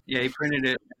office. Yeah, he printed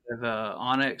it with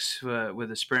Onyx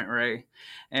with a Sprint Ray.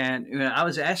 And I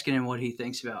was asking him what he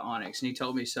thinks about Onyx, and he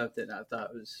told me something I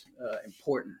thought was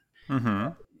important. Mm-hmm.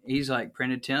 He's like,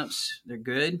 printed temps, they're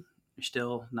good. They're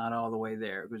still not all the way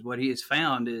there. Because what he has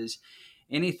found is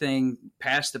anything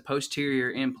past the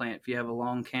posterior implant, if you have a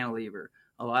long cantilever,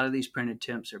 a lot of these printed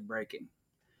temps are breaking.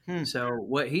 So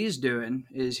what he's doing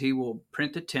is he will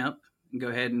print the temp, and go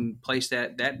ahead and place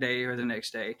that day or the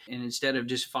next day. And instead of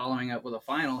just following up with a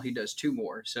final, he does two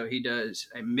more. So he does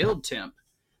a milled temp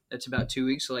that's about 2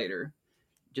 weeks later,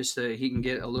 just so he can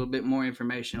get a little bit more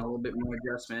information, a little bit more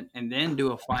adjustment, and then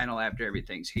do a final after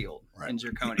everything's healed in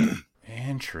zirconia.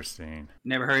 Interesting.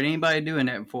 Never heard anybody doing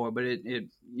that before, but it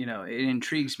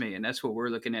intrigues me, and that's what we're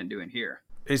looking at doing here.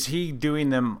 Is he doing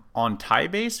them on tie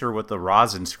base or with the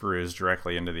rosin screws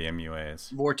directly into the MUAs?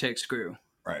 Vortex screw.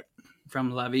 Right.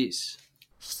 From Lavis.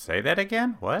 Say that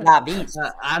again? What? Lavis.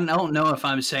 I don't know if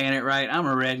I'm saying it right. I'm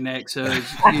a redneck, so it's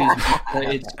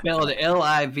spelled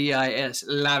Livis.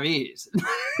 Lavis.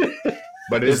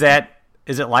 But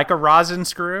is it like a rosin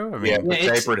screw?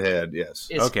 Tapered head, yes.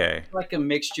 It's okay. Like a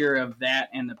mixture of that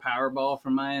and the Powerball,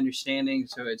 from my understanding.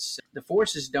 So the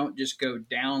forces don't just go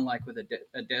down like with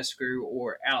a desk screw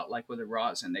or out like with a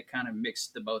rosin. They kind of mix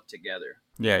the both together.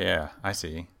 Yeah, I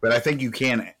see. But I think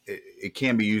it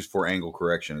can be used for angle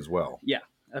correction as well. Yeah,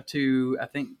 up to, I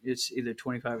think it's either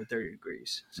 25 or 30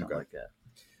 degrees, something like that.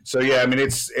 So yeah, I mean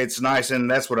it's nice, and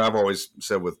that's what I've always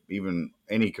said with even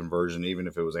any conversion, even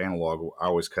if it was analog, I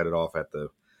always cut it off at the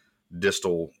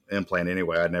distal implant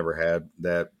anyway. I never had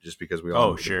that just because we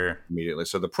all immediately.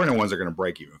 So the printed ones are going to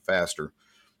break even faster.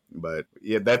 But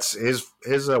yeah, that's his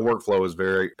workflow is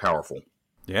very powerful.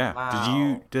 Yeah.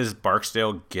 Wow. Does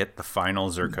Barksdale get the final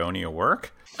zirconia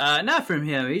work? Not from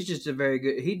him. He's just a very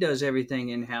good. He does everything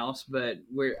in house, but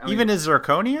even his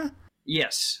zirconia.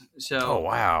 Yes. So. Oh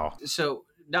wow. So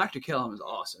Dr. Kellum is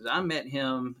awesome. I met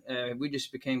him. We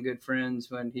just became good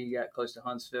friends when he got close to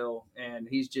Huntsville, and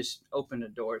he's just opened the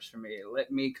doors for me.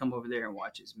 Let me come over there and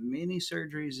watch as many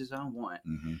surgeries as I want.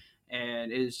 Mm-hmm.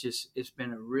 And it's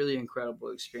been a really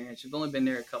incredible experience. We've only been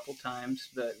there a couple times,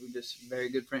 but we're just very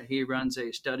good friends. He runs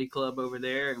a study club over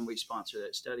there, and we sponsor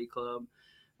that study club.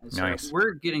 And so nice.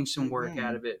 We're getting some work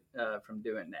out of it from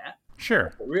doing that.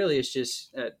 Sure. But really, it's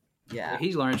just yeah.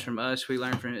 He learns from us. We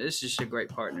learn from him. It's just a great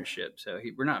partnership. So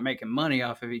we're not making money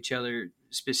off of each other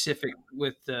specific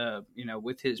with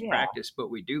with his practice, but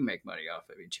we do make money off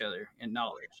of each other in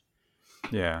knowledge.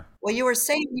 Yeah. Well, you were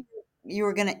saying you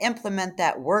were going to implement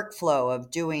that workflow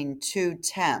of doing 2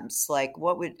 temps. Like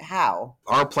how?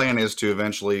 Our plan is to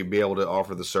eventually be able to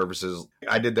offer the services.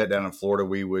 I did that down in Florida.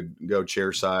 We would go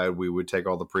chairside. We would take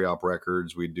all the pre-op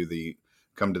records. We'd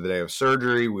come to the day of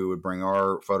surgery. We would bring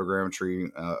our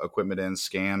photogrammetry equipment in,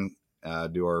 scan,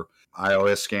 do our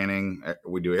IOS scanning.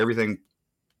 We do everything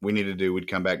we need to do. We'd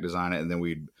come back, design it, and then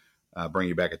we'd bring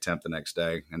you back a temp the next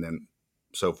day, and then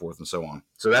so forth and so on.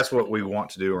 So that's what we want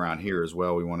to do around here as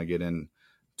well. We want to get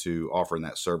into offering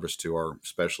that service to our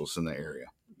specialists in the area.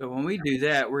 But when we do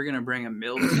that, we're going to bring a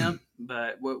mill temp.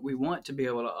 But what we want to be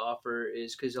able to offer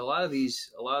is, because a lot of these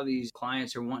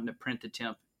clients are wanting to print the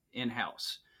temp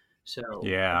in-house. So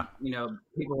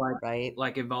people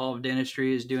like Evolve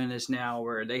Dentistry is doing this now,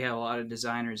 where they have a lot of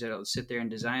designers that'll sit there and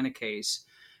design a case,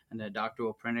 and the doctor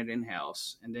will print it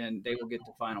in-house, and then they will get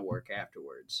the final work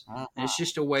afterwards. And it's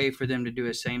just a way for them to do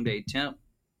a same-day temp.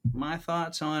 My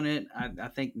thoughts on it, I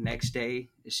think next day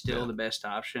is still the best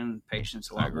option.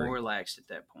 Patient's a lot more relaxed at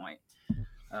that point.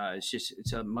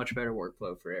 It's a much better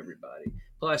workflow for everybody.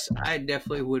 Plus, I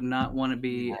definitely would not want to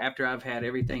be, after I've had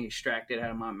everything extracted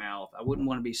out of my mouth, I wouldn't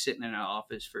want to be sitting in an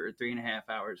office for 3.5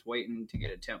 hours waiting to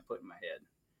get a temp put in my head.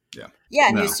 Yeah,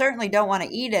 and you certainly don't want to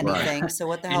eat anything. Right. So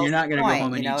what the hell? And you're not going to go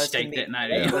home and eat steak that night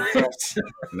anyway.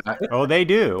 Oh, they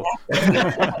do.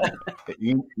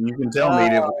 You can tell me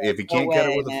if you can't cut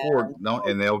it with a fork,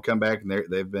 and they'll come back and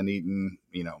they've been eating.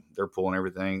 They're pulling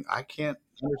everything. I can't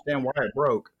understand why it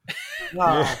broke.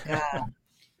 Oh God,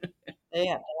 they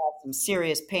have to have some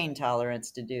serious pain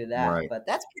tolerance to do that. Right. But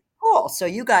that's pretty cool. So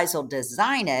you guys will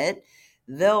design it.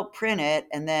 They'll print it,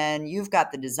 and then you've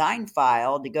got the design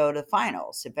file to go to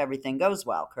finals if everything goes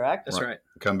well, correct? That's right.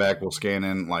 Come back, we'll scan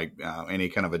in any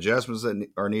kind of adjustments that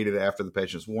are needed after the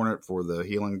patient's worn it for the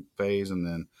healing phase, and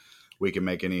then we can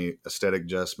make any aesthetic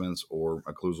adjustments or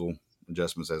occlusal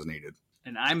adjustments as needed.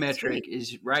 And iMetric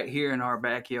is right here in our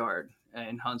backyard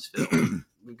in Huntsville.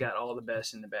 We've got all the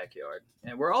best in the backyard.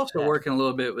 And we're also working a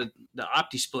little bit with the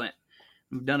OptiSplint.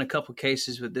 We've done a couple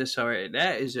cases with this already.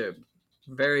 That is a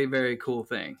very, very cool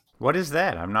thing. What is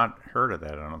that? I've not heard of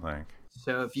that, I don't think.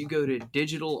 So if you go to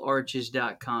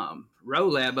digitalarches.com,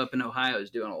 RoLab up in Ohio is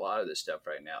doing a lot of this stuff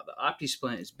right now. The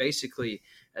OptiSplint is basically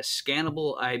a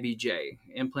scannable IBJ,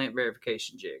 implant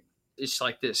verification jig. It's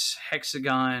like this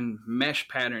hexagon mesh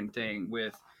pattern thing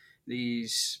with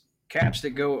these caps that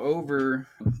go over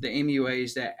the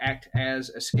MUAs that act as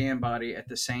a scan body at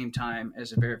the same time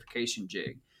as a verification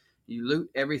jig. You loop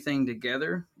everything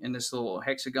together in this little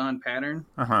hexagon pattern,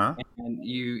 and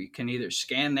you can either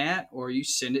scan that or you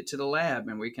send it to the lab,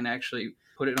 and we can actually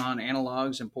put it on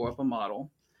analogs and pull up a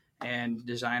model and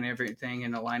design everything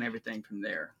and align everything from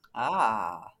there.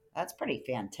 That's pretty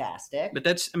fantastic. But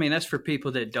that's for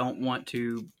people that don't want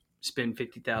to spend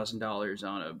 $50,000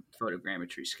 on a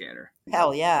photogrammetry scanner.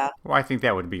 Hell yeah. Well, I think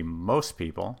that would be most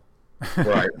people.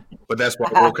 Right. But that's why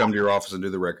we'll come to your office and do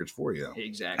the records for you.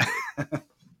 Exactly.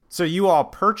 So you all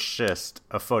purchased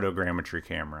a photogrammetry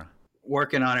camera?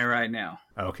 Working on it right now.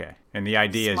 Okay. And the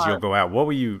idea is you'll go out. What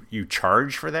will you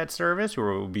charge for that service,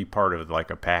 or will it be part of like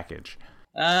a package?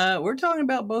 We're talking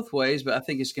about both ways, but I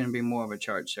think it's going to be more of a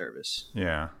charge service.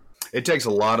 Yeah. It takes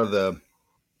a lot of the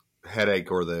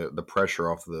headache or the pressure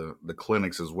off the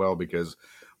clinics as well, because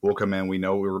we'll come in, we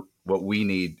know what we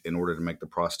need in order to make the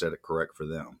prosthetic correct for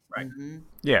them. Right. Mm-hmm.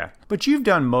 Yeah. But you've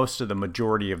done most of the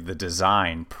majority of the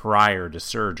design prior to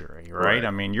surgery, right? I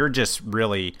mean, you're just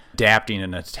really adapting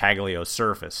an intaglio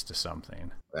surface to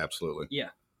something. Absolutely. Yeah.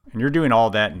 And you're doing all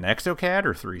that in Exocad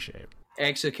or 3Shape?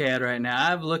 Exocad right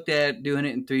now. I've looked at doing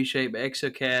it in 3Shape.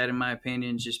 Exocad, in my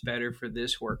opinion, is just better for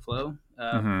this workflow.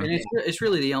 And it's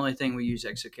really the only thing we use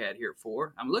Exocad here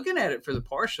for. I'm looking at it for the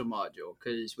partial module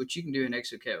because what you can do in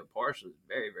Exocad with partial is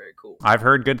very, very cool. I've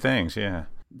heard good things, yeah.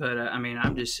 But I mean,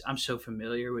 I'm so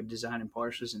familiar with designing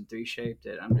partials in 3Shape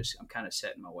that I'm kind of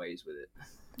set in my ways with it.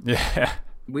 Yeah.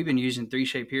 We've been using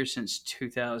 3Shape here since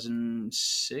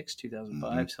 2006,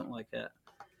 2005, something like that.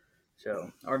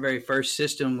 So our very first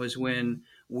system was when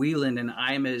Wieland and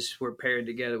IMAs were paired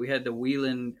together. We had the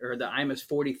Wieland or the IMAs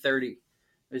 4030. It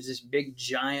was this big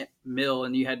giant mill,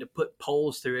 and you had to put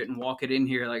poles through it and walk it in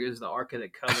here like it was the Ark of the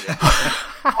Covenant.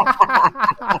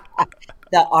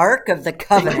 The Ark of the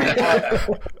Covenant.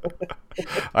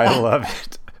 I love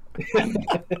it.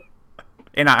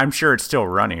 And I'm sure it's still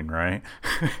running, right?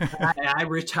 I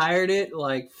retired it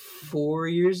like 4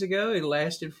 years ago. It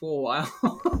lasted for a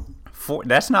while.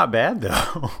 That's not bad,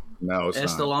 though. No, it's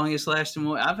that's not. the longest lasting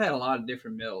one. I've had a lot of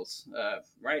different mills.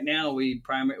 Right now, we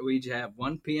have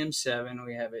one PM7.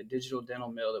 We have a digital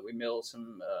dental mill that we mill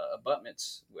some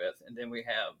abutments with, and then we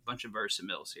have a bunch of Versa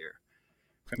mills here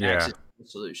from Access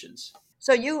Solutions.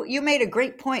 So you made a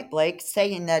great point, Blake,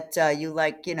 saying that you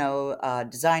like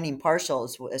designing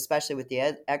partials, especially with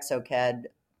the Exocad.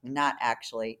 Not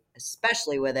actually,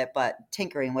 especially with it, but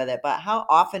tinkering with it. But how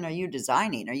often are you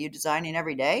designing? Are you designing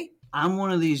every day? I'm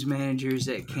one of these managers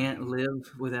that can't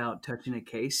live without touching a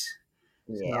case.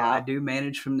 Yeah, so I do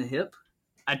manage from the hip.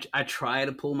 I try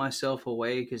to pull myself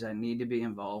away because I need to be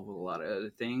involved with a lot of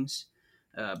other things.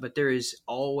 But there is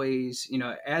always,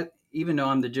 even though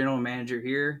I'm the general manager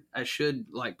here, I should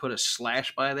put a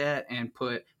slash by that and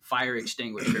put fire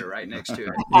extinguisher right next to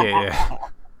it. Yeah.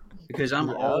 Because I'm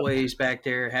always back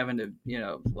there having to,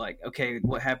 okay,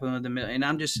 what happened with the mill? And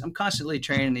I'm constantly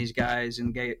training these guys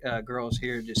and girls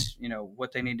here, just,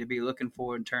 what they need to be looking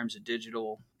for in terms of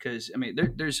digital. Because, I mean,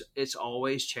 it's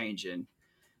always changing.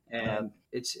 And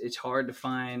it's hard to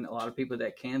find a lot of people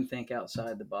that can think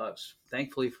outside the box.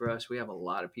 Thankfully for us, we have a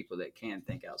lot of people that can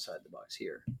think outside the box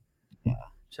here. Yeah.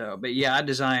 So, but yeah, I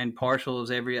design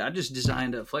partials I just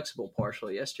designed a flexible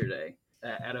partial yesterday.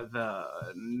 Out of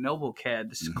NobleCAD.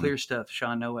 This is clear stuff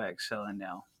Sean Nowak's selling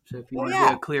now. So if you want to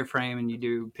do a clear frame and you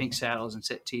do pink saddles and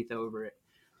set teeth over it.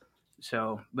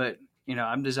 So, but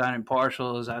I'm designing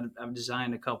partials. I've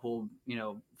designed a couple,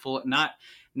 full, not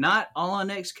all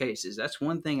on X cases. That's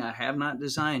one thing I have not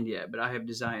designed yet, but I have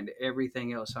designed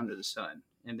everything else under the sun.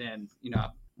 And then,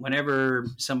 whenever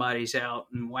somebody's out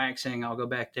and waxing, I'll go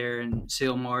back there and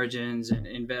seal margins and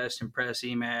invest and press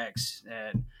Emacs.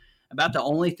 And about the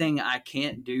only thing I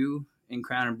can't do in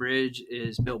Crown and Bridge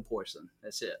is build porcelain.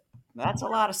 That's it. That's a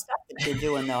lot of stuff that you're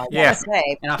doing, though. I gotta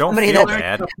say. And don't feel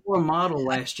bad. I learned a model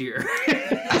last year.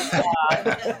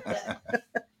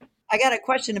 I got a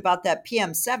question about that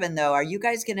PM7, though. Are you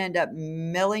guys going to end up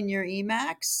milling your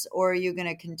Emacs, or are you going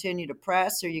to continue to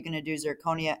press, or are you going to do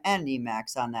zirconia and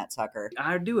Emacs on that sucker?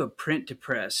 I do a print to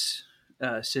press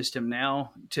system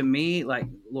now. To me,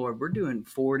 Lord, we're doing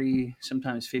 40,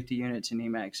 sometimes 50 units in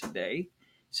Emacs a day.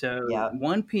 So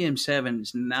one PM7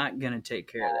 is not going to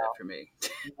take care of that for me.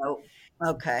 Nope.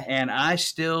 Okay. And I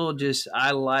still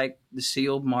I like the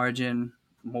sealed margin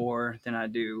more than I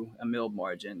do a milled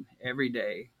margin every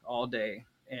day, all day.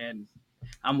 And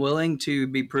I'm willing to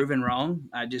be proven wrong.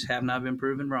 I just have not been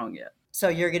proven wrong yet. So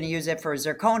you're going to use it for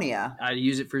zirconia? I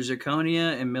use it for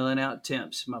zirconia and milling out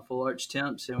temps, my full arch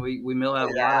temps. And we mill out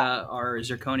a lot of our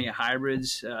zirconia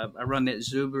hybrids. I run that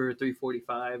Zuber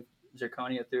 345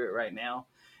 zirconia through it right now.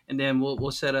 And then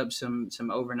we'll set up some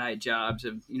overnight jobs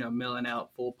of, milling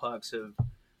out full pucks of,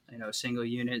 single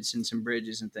units and some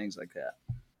bridges and things like that.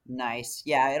 Nice.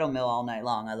 Yeah, it'll mill all night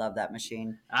long. I love that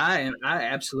machine. I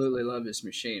absolutely love this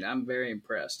machine. I'm very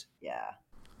impressed. Yeah.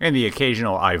 And the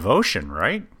occasional iVotion,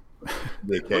 right?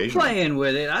 We're playing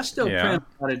with it. I still print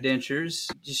a lot of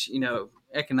dentures. Just,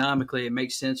 economically, it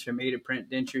makes sense for me to print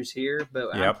dentures here,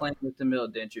 but I'm playing with the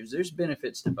milled dentures. There's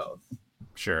benefits to both.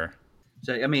 Sure.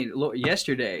 So, I mean, look,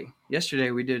 yesterday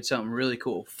we did something really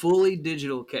cool. Fully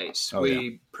digital case.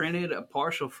 We printed a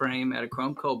partial frame out of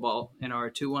Chrome Cobalt in our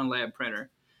 2-1 lab printer.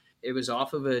 It was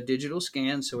off of a digital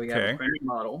scan, so we got a printed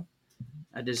model.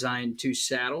 I designed 2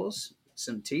 saddles,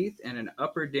 some teeth, and an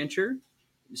upper denture.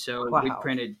 So we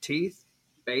printed teeth,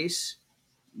 base,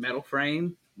 metal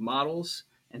frame, models,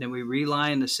 and then we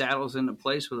relined the saddles into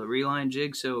place with a reline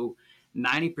jig. So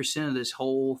 90% of this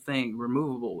whole thing,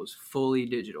 removable, was fully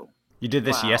digital. You did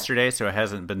this yesterday, so it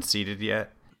hasn't been seated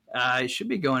yet? It should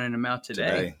be going in the mouth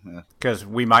today. Because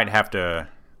we might have to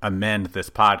amend this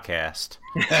podcast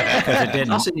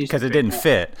because it didn't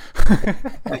fit.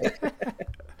 It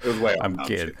was way I'm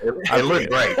kidding. It looked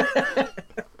great.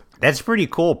 That's pretty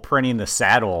cool, printing the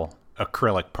saddle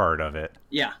acrylic part of it.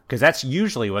 Yeah. Because that's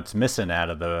usually what's missing out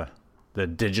of the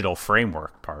digital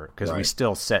framework part, because we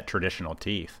still set traditional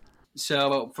teeth.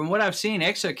 So from what I've seen,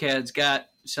 Exocad's got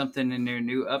something in their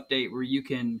new update where you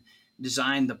can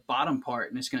design the bottom part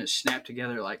and it's going to snap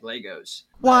together like Legos.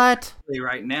 What? But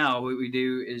right now, what we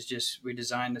do is we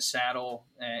design the saddle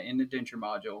in the denture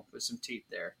module with some teeth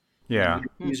there. Yeah.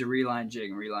 Use a reline jig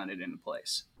and reline it into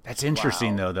place. That's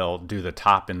interesting, though. They'll do the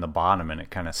top and the bottom, and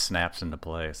it kind of snaps into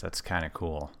place. That's kind of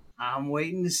cool. I'm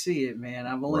waiting to see it, man.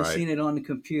 I've only seen it on the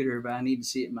computer, but I need to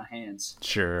see it in my hands.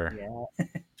 Sure. Yeah.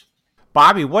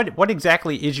 Bobby, what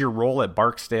exactly is your role at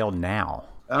Barksdale now?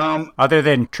 Other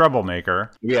than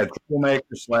troublemaker. Yeah, troublemaker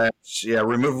 /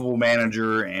 removable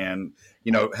manager, and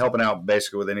helping out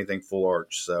basically with anything full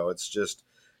arch. So it's just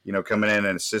coming in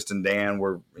and assisting Dan.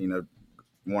 We're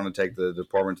want to take the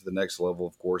department to the next level,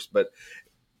 of course, but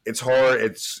it's hard.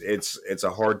 It's a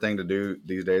hard thing to do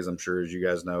these days. I'm sure, as you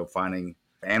guys know, finding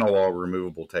analog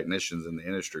removable technicians in the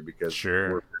industry, because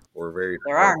we're very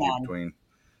there are none between.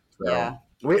 So,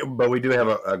 but we do have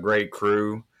a great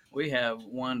crew. We have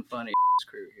one funny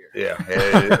crew here. Yeah,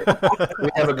 we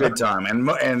have a good time,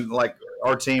 and like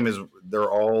our team they're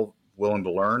all willing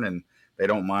to learn, and they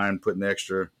don't mind putting the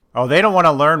extra. Oh, they don't want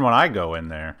to learn when I go in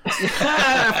there.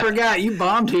 I forgot you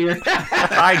bombed here.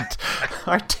 I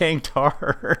tanked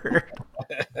hard.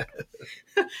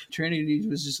 Trinity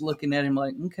was just looking at him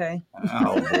like, okay.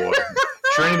 Oh boy,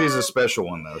 Trinity's a special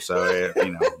one though. So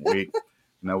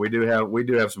we do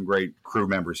have some great crew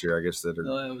members here, I guess, that are.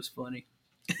 Oh, that was funny.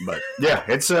 But yeah,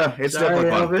 it's definitely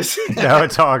fun. Elvis. No,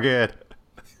 it's all good.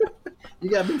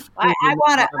 You got me. I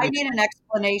need an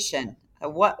explanation.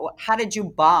 How did you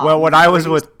bomb? Well, when I was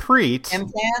with Preet,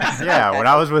 implants? Yeah, when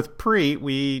I was with Preet,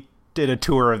 we did a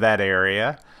tour of that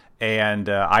area, and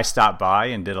I stopped by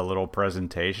and did a little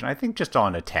presentation. I think just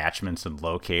on attachments and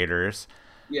locators.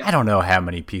 Yeah. I don't know how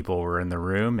many people were in the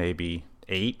room, maybe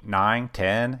 8, 9,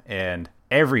 10, and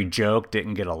every joke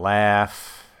didn't get a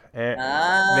laugh. They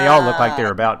all looked like they were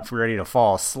about ready to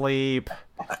fall asleep.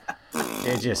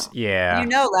 It just,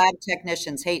 lab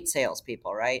technicians hate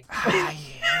salespeople, right?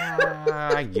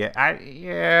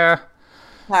 Yeah.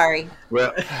 Sorry.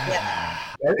 Well,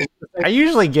 I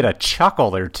usually get a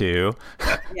chuckle or two.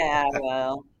 Yeah,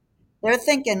 well, they're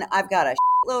thinking, I've got a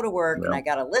load of work and I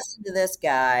got to listen to this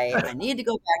guy. I need to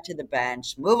go back to the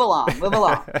bench. Move along.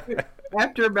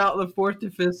 After about the 4th or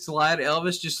 5th slide,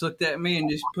 Elvis just looked at me and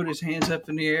just put his hands up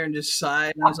in the air and just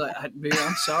sighed. And I was like,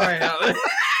 I'm sorry.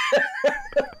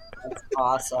 That's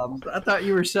awesome. I thought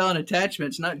you were selling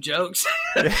attachments, not jokes.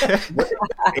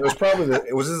 It was probably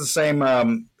was this the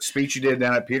same speech you did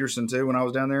down at Peterson too when I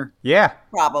was down there? Yeah,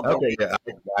 probably. Okay, yeah,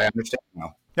 I understand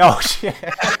now. Oh shit!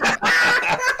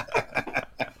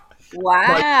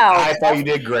 Wow, I thought you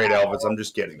did great, Elvis. I'm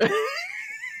just kidding.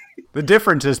 The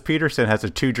difference is Peterson has a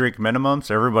 2-drink minimum,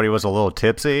 so everybody was a little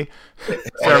tipsy,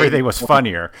 so everything was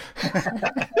funnier.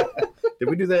 Did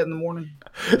we do that in the morning?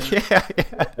 Yeah.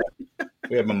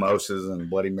 We have mimosas and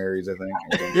Bloody Marys, I think.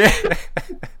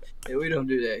 Yeah, we don't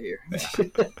do that here.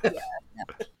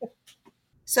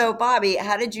 So, Bobby,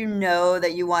 how did you know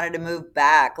that you wanted to move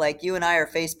back? Like, you and I are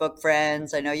Facebook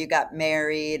friends. I know you got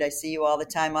married. I see you all the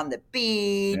time on the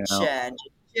beach and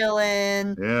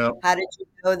chilling. Yeah. How did you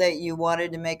know that you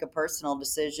wanted to make a personal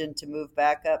decision to move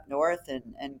back up north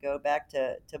and go back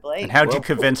to Blake? And how did you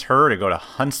convince her to go to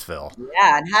Huntsville?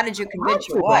 Yeah, and how did you convince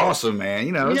your wife? Awesome, man.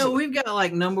 We've got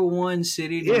like #1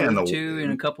 city to move to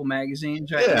in a couple magazines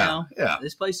right now. Yeah,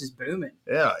 this place is booming.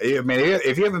 Yeah, I mean,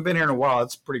 if you haven't been here in a while,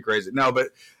 it's pretty crazy. No, but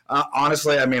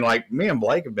honestly, I mean, like me and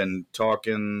Blake have been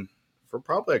talking for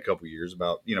probably a couple years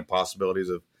about possibilities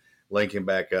of linking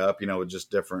back up, with just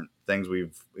different things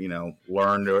we've,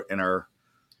 learned in our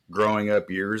growing up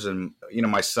years. And,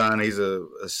 my son, he's a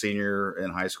senior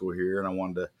in high school here, and I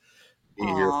wanted to be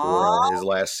here for his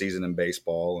last season in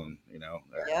baseball. And,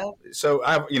 so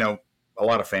I have, a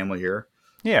lot of family here.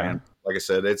 Yeah. And like I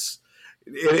said, it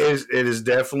is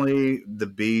definitely the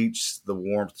beach, the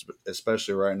warmth,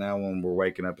 especially right now when we're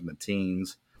waking up in the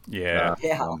teens. Yeah.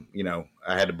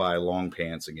 I had to buy long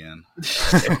pants again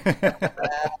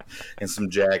and some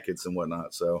jackets and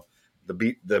whatnot. So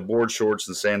the board shorts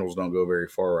and sandals don't go very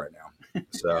far right now.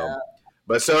 So,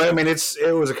 I mean,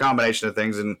 it was a combination of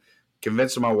things, and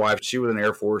convincing my wife. She was an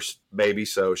Air Force baby,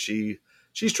 so she's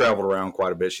traveled around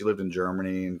quite a bit. She lived in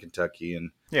Germany and Kentucky,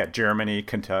 and Germany,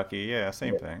 Kentucky,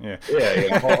 same thing.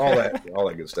 all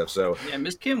that good stuff. So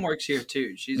Miss Kim works here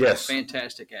too. She's a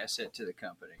fantastic asset to the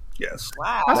company. Yes,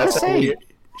 wow. I was gonna say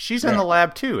she's in the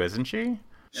lab too, isn't she?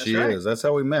 She is. That's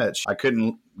how we met. I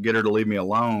couldn't get her to leave me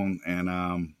alone, and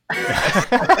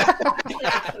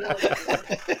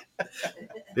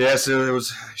Yeah, so it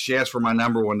was. She asked for my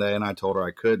number one day, and I told her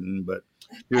I couldn't, but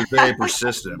she was very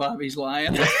persistent. Bobby's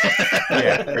lying.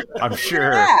 Yeah, I'm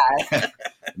sure.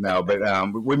 No, but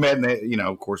we met.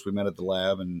 Of course, we met at the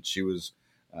lab, and she was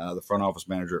the front office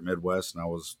manager at Midwest, and I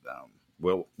was.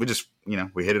 Well, we just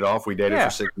we hit it off. We dated for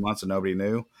 6 months, and nobody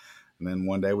knew. And then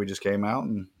one day we just came out,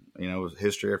 and it was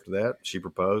history after that. She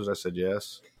proposed. I said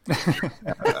yes.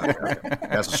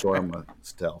 That's a story I'm going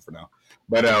to tell for now.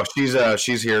 But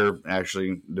she's here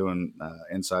actually doing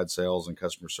inside sales and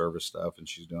customer service stuff, and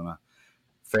she's doing a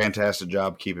fantastic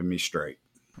job keeping me straight.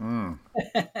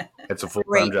 It's a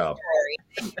full-time job.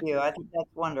 Thank you. I think that's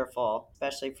wonderful,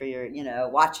 especially for your,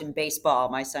 watching baseball.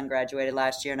 My son graduated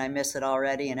last year, and I miss it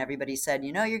already. And everybody said,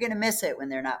 you're going to miss it when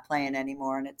they're not playing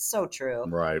anymore, and it's so true.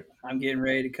 Right. I'm getting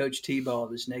ready to coach T-ball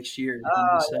this next year.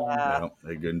 Oh, yeah.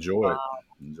 They can enjoy it.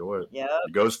 Enjoy it. Yeah.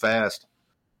 It goes fast.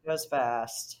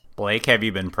 Blake, have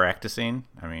you been practicing?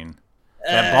 I mean,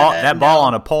 that ball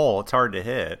on a pole, it's hard to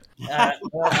hit. I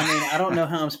don't know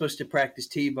how I'm supposed to practice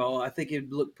T-ball. I think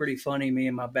it'd look pretty funny, me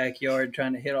in my backyard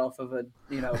trying to hit off of a,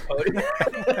 podium.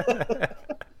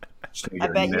 Just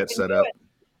get a net set up.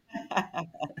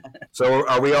 So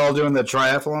are we all doing the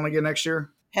triathlon again next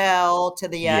year? Hell to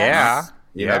the yes.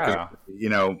 Yeah.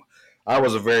 I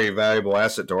was a very valuable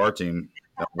asset to our team.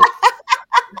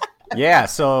 Yeah,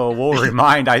 so we'll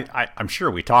remind. I'm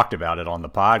sure we talked about it on the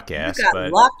podcast. You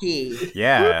got lucky.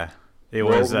 Yeah, it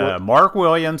was Mark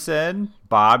Williamson,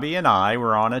 Bobby, and I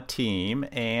were on a team,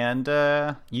 and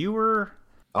you were.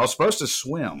 I was supposed to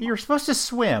swim. You were supposed to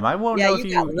swim. I won't know if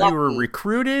you were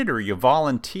recruited or you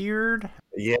volunteered.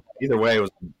 Yeah, either way, it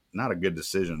was not a good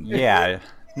decision. Yeah.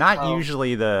 Not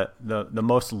usually the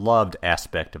most loved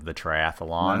aspect of the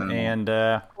triathlon, and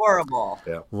horrible.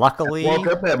 Yeah. Luckily, I woke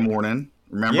up that morning.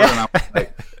 Remember, and I was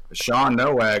like, Sean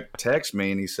Nowak texted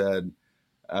me and he said,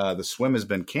 the swim has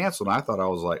been canceled. And I thought, I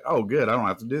was like, oh, good. I don't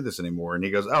have to do this anymore. And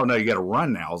he goes, oh, no, you got to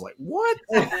run now. I was like, what?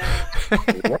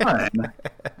 Run?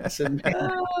 I said,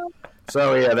 man.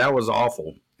 So, yeah, that was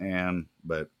awful.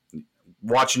 But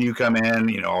watching you come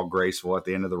in, all graceful at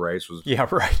the end of the race was. Yeah,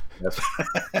 right.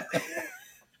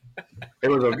 It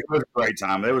was a great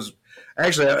time. It was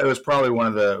probably one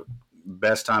of the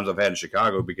best times I've had in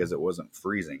Chicago because it wasn't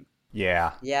freezing.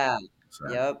 Yeah. Yeah. So,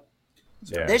 yep.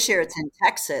 Yeah. This year it's in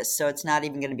Texas, so it's not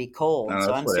even going to be cold. No,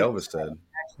 so that's what Elvis said.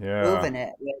 Yeah. Moving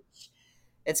it, which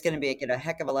it's going to make it a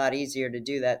heck of a lot easier to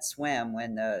do that swim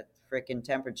when the freaking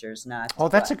temperature's not. Oh,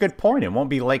 that's a good point. It won't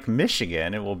be Lake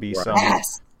Michigan. It will be some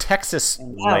Texas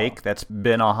lake that's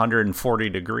been 140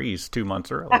 degrees 2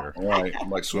 months earlier. Right. I'm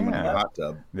like swimming in a hot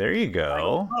tub. There you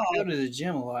go. I go to the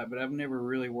gym a lot, but I've never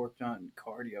really worked on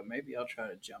cardio. Maybe I'll try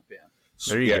to jump in.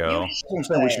 There you go. I'm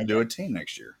saying we should do a team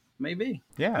next year. Maybe.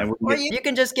 Yeah. Or you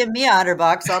can just give me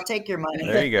 $100. I'll take your money.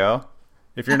 There you go.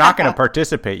 If you're not going to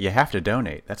participate, you have to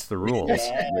donate. That's the rules.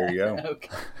 Yeah. There you go. Okay.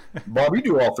 Bob, you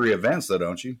do all 3 events, though,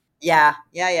 don't you? Yeah.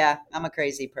 I'm a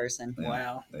crazy person.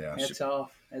 Wow. Yeah. That's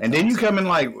off. And didn't you come in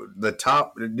like the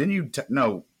top? Didn't you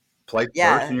play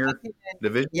first in your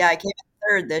division? Yeah, I came in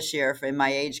third this year in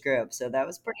my age group, so that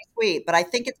was pretty sweet. But I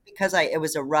think it's because it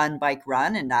was a run, bike,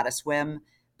 run, and not a swim,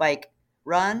 bike,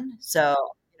 run. So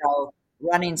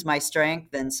running's my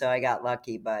strength, and so I got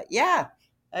lucky. But yeah,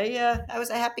 I was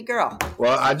a happy girl.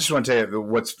 Well, I just want to tell you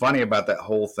what's funny about that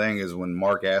whole thing is when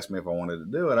Mark asked me if I wanted to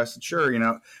do it, I said sure, and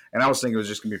I was thinking it was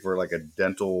just gonna be for like a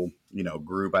dental,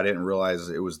 group. I didn't realize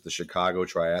it was the Chicago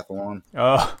Triathlon.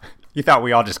 Oh, you thought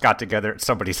we all just got together at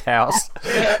somebody's house?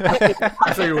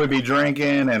 I figured we'd be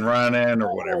drinking and running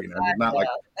or whatever, not like.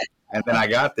 And then I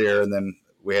got there, and then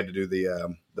we had to do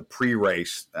the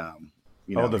pre-race.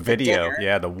 The video,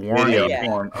 the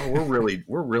warning. Oh,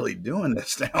 we're really doing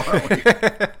this now, aren't we?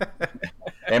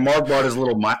 And Mark bought his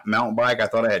little mountain bike. I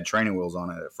thought I had training wheels on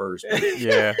it at first.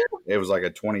 Yeah, it was like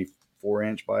a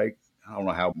 24-inch bike. I don't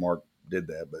know how Mark did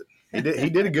that, but he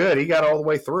did good. He got all the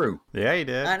way through. Yeah, he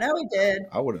did. I know he did.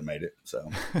 I would have made it. So.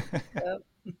 Yep.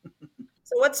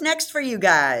 So what's next for you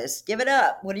guys? Give it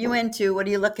up. What are you into? What are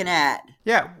you looking at?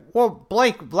 Yeah, well,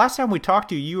 Blake, last time we talked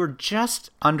to you, you were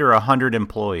just under 100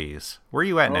 employees. Where are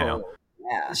you at now?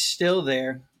 Yeah, still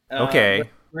there. Okay.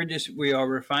 We are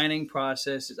refining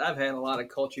processes. I've had a lot of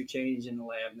culture change in the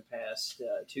lab in the past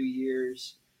 2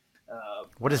 years.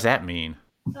 What does that mean?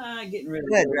 Getting rid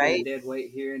of dead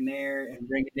weight here and there and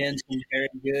bringing in some very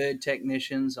good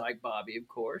technicians like Bobby, of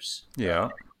course. Yeah.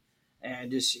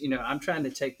 And just, I'm trying to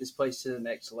take this place to the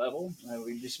next level.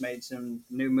 We just made some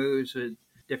new moves with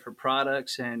different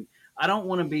products. And I don't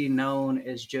want to be known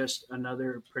as just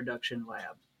another production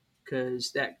lab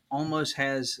because that almost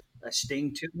has a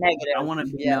sting to it. Negative. I want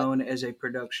to be known as a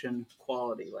production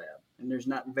quality lab, and there's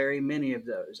not very many of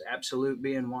those. Absolute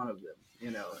being one of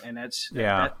them, and that's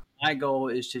my goal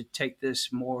is to take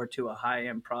this more to a high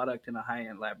end product and a high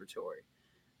end laboratory.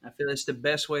 I feel it's the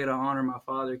best way to honor my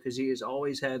father because he has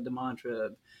always had the mantra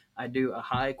of, I do a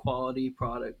high quality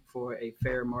product for a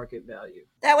fair market value.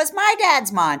 That was my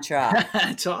dad's mantra.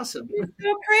 That's awesome. It's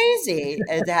so crazy.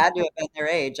 It had to have been their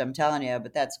age, I'm telling you,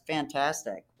 but that's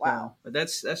fantastic. Wow. But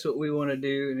that's what we want to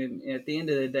do. And at the end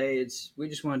of the day, we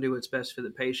just want to do what's best for the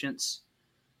patients.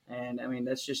 And I mean,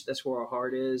 that's where our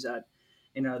heart is.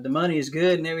 The money is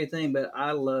good and everything, but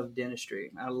I love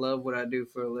dentistry. I love what I do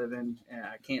for a living, and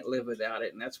I can't live without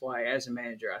it. And that's why, as a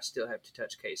manager, I still have to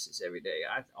touch cases every day.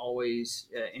 I always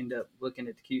end up looking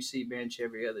at the QC bench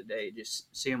every other day,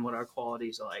 just seeing what our quality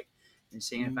is like and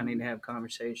seeing if I need to have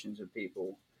conversations with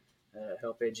people,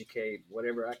 help educate,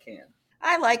 whatever I can.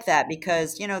 I like that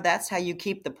because, that's how you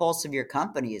keep the pulse of your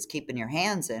company, is keeping your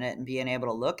hands in it and being able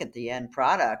to look at the end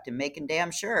product and making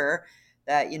damn sure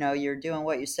that, you're doing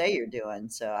what you say you're doing.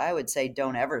 So I would say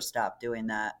don't ever stop doing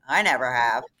that. I never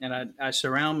have. And I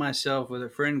surround myself with a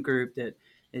friend group that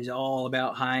is all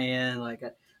about high end. Like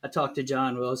I talk to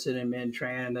John Wilson and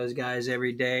Tran and those guys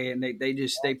every day, and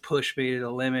they push me to the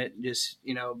limit, just,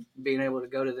 being able to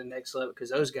go to the next level because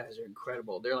those guys are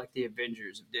incredible. They're like the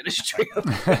Avengers of dentistry.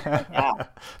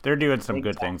 They're doing some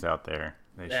good things out there.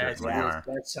 They certainly are.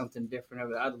 That's something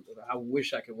different. I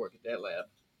wish I could work at that lab.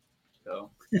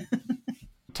 So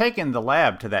taking the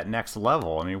lab to that next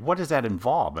level, I mean, what does that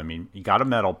involve? I mean, you got a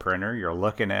metal printer, you're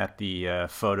looking at the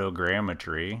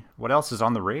photogrammetry. What else is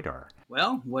on the radar?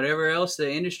 Well, whatever else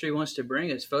the industry wants to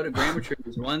bring us. Photogrammetry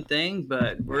is one thing,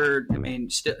 but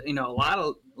still, a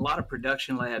lot of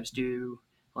production labs do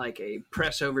like a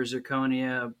press over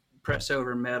zirconia, press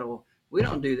over metal. We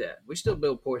don't do that. We still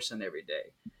build porcelain every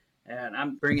day. And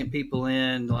I'm bringing people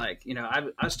in, like, I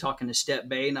was talking to Step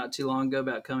Bay not too long ago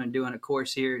about coming and doing a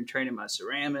course here and training my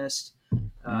ceramist.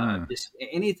 Just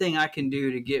anything I can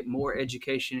do to get more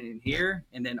education in here,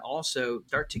 and then also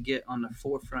start to get on the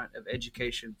forefront of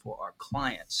education for our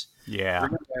clients. Yeah.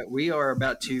 We are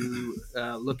about to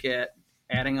look at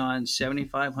adding on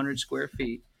 7,500 square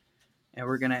feet, and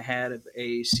we're going to have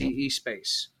a CE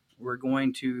space. We're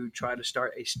going to try to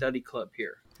start a study club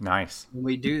here. Nice. When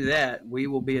we do that, we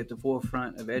will be at the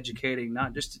forefront of educating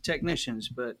not just the technicians,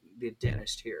 but the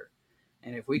dentist here.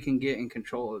 And if we can get in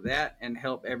control of that and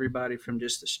help everybody from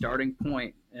just the starting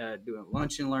point, doing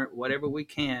lunch and learn, whatever we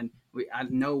can, I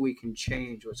know we can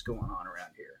change what's going on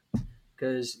around here.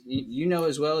 Because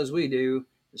as well as we do,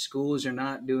 the schools are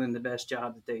not doing the best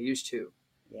job that they used to.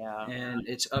 Yeah. And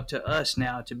it's up to us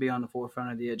now to be on the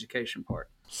forefront of the education part.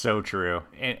 So true.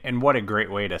 And what a great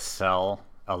way to sell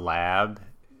a lab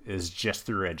is just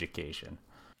through education.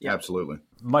 Yeah, absolutely.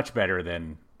 Much better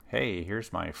than, hey,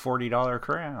 here's my $40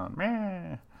 crown.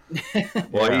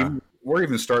 Well, we're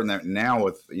even starting that now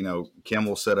with, Kim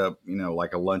will set up,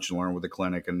 like a lunch and learn with the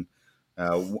clinic, and,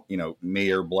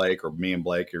 me or Blake, or me and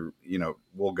Blake, or,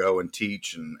 we'll go and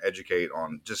teach and educate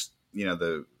on just,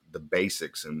 the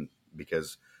basics. And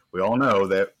because we all know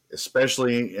that,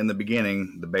 especially in the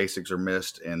beginning, the basics are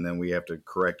missed, and then we have to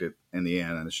correct it in the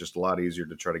end. And it's just a lot easier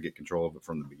to try to get control of it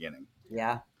from the beginning.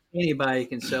 Yeah. Anybody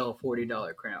can sell a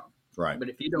 $40 crown. Right. But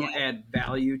if you don't add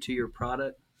value to your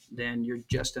product, then you're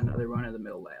just another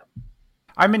run-of-the-mill lab.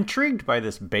 I'm intrigued by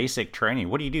this basic training.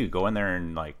 What do you do? Go in there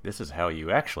and, like, this is how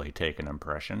you actually take an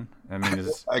impression. I mean,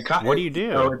 what do you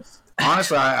do?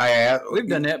 Honestly, we've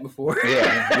done that before.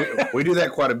 Yeah, we do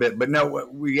that quite a bit. But no,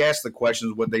 we ask the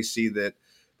questions, what they see that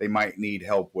they might need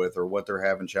help with, or what they're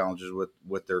having challenges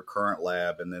with their current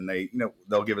lab. And then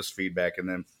they'll give us feedback. And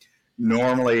then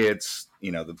normally it's,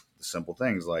 the simple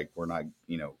things like we're not,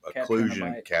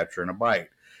 occlusion, capturing a bite.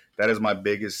 That is my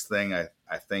biggest thing,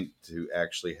 I think, to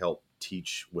actually help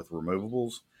teach with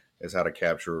removables, is how to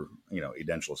capture,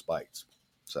 edentulous bites.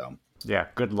 So yeah,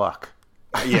 good luck.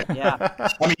 Yeah.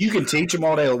 I mean, you can teach them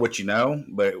all day what you know,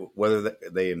 but whether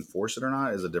they enforce it or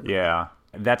not is a different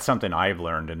thing. That's something I've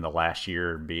learned in the last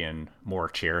year, being more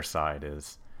chair side,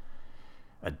 is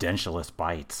edentulous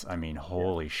bites. I mean,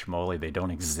 holy schmoly, they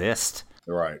don't exist.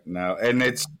 Right. No, and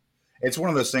it's one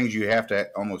of those things you have to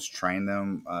almost train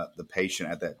them, the patient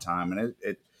at that time. And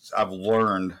I've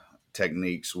learned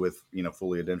techniques with,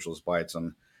 fully edentulous bites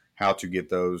on how to get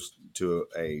those to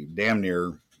a damn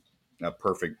near a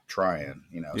perfect try-in,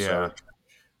 So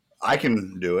I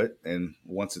can do it. And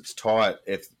once it's taught,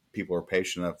 if people are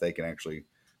patient enough, they can actually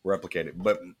replicate it.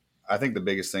 But I think the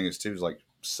biggest thing is like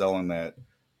selling that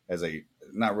as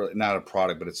not a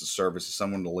product, but it's a service. It's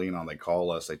someone to lean on. They call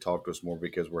us, they talk to us more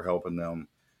because we're helping them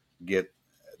get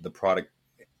the product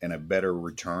and a better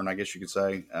return, I guess you could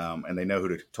say. And they know who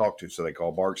to talk to. So they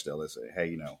call Barksdale. They say,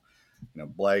 hey,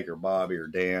 Blake or Bobby or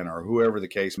Dan or whoever the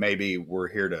case may be, we're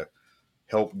here to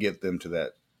help get them to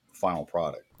that final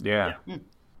product. Yeah.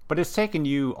 But it's taken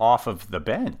you off of the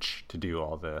bench to do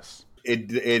all this.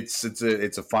 It's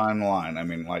a fine line. I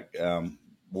mean, like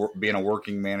being a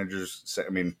working manager, I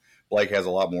mean, Blake has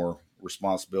a lot more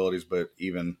responsibilities, but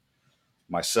even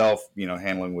myself,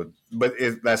 handling with, but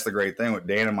that's the great thing with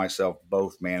Dan and myself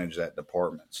both manage that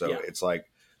department. So it's like,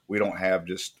 we don't have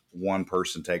just one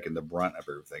person taking the brunt of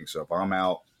everything. So if I'm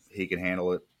out, he can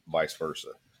handle it, vice versa.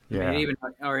 Yeah. I mean, even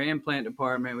our implant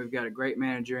department, we've got a great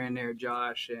manager in there,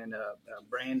 Josh, and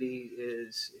Brandy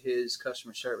is his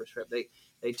customer service rep.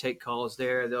 They take calls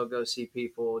there. They'll go see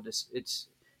people.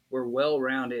 We're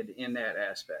well-rounded in that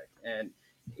aspect. And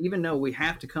even though we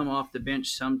have to come off the bench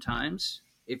sometimes,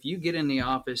 if you get in the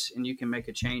office and you can make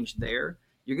a change there,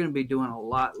 you're going to be doing a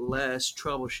lot less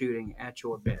troubleshooting at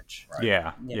your bench. Right?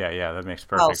 Yeah. That makes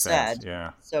perfect sense.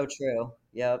 Yeah. So true.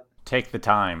 Yep. Take the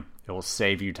time. It will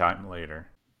save you time later.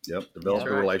 Yep. Develop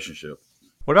a relationship.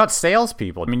 What about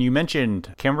salespeople? I mean, you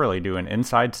mentioned Kimberly doing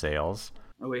inside sales.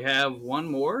 We have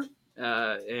one more,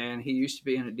 and he used to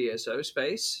be in a DSO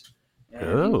space.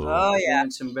 And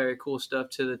doing some very cool stuff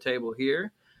to the table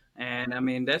here. And I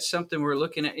mean, that's something we're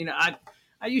looking at.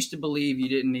 I used to believe you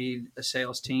didn't need a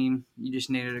sales team. You just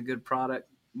needed a good product.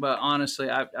 But honestly,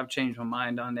 I've changed my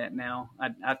mind on that now.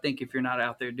 I think if you're not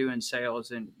out there doing sales,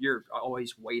 then you're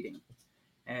always waiting.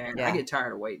 And I get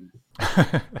tired of waiting.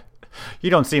 You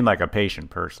don't seem like a patient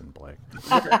person, Blake.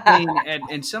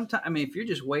 And sometimes, if you're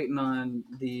just waiting on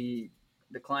the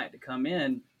client to come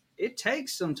in, it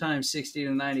takes sometimes 60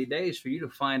 to 90 days for you to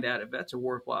find out if that's a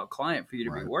worthwhile client for you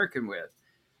to be working with.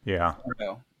 Yeah.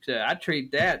 So I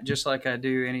treat that just like I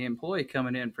do any employee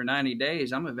coming in for 90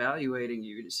 days. I'm evaluating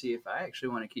you to see if I actually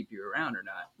want to keep you around or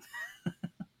not.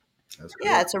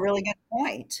 Yeah, it's a really good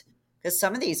point. Because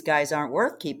some of these guys aren't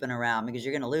worth keeping around because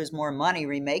you're going to lose more money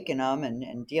remaking them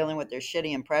and dealing with their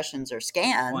shitty impressions or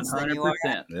scans 100%. than you are.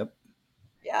 Yep.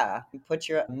 Yeah, you put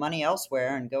your money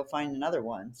elsewhere and go find another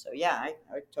one. So yeah, I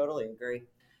totally agree.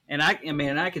 And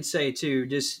I could say too,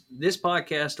 just this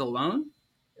podcast alone,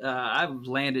 I've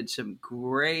landed some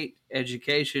great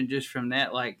education just from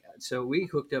that. Like, so we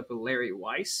hooked up with Larry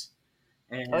Weiss.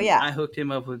 And I hooked him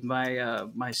up with my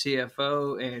my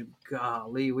CFO, and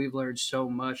golly, we've learned so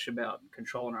much about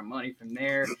controlling our money from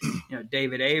there.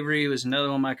 David Avery was another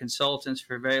one of my consultants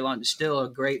for a very long, still a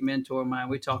great mentor of mine.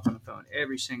 We talk on the phone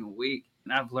every single week,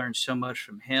 and I've learned so much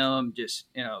from him. Just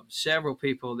several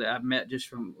people that I've met just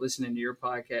from listening to your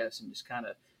podcast and just kind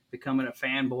of becoming a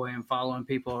fanboy and following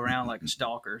people around like a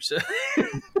stalker. So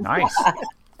nice.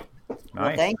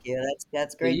 Well, thank you.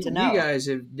 That's great to know. You guys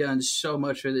have done so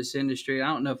much for this industry. I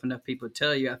don't know if enough people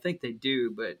tell you. I think they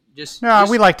do, but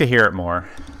we like to hear it more.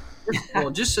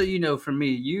 Well, just so you know, for me,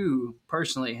 you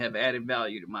personally have added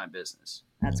value to my business.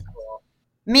 That's cool.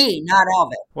 Me, not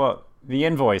Elvis. Well, the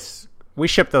invoice, we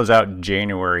ship those out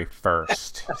January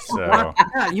 1st. So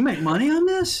you make money on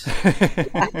this?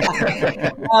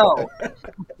 Oh.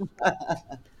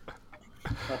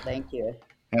 Well, thank you.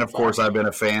 And of course, I've been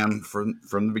a fan from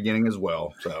the beginning as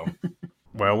well. So,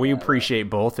 well, we appreciate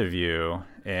both of you,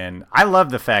 and I love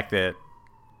the fact that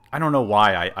I don't know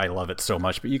why I love it so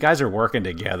much, but you guys are working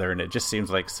together, and it just seems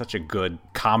like such a good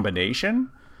combination.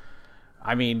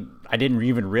 I mean, I didn't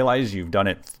even realize you've done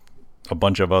it a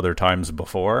bunch of other times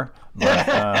before. But,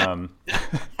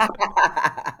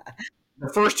 the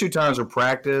first two times were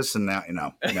practice, and now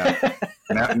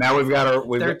now we've got our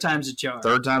third time's a charm.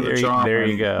 Third time's a charm. There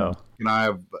you go. And I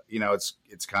have,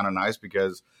 it's kind of nice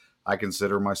because I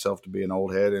consider myself to be an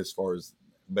old head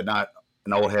but not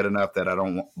an old head enough that I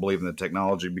don't believe in the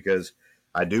technology, because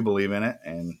I do believe in it,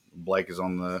 and Blake is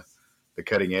on the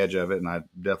cutting edge of it, and I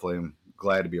definitely am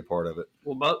glad to be a part of it.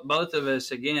 Well, both of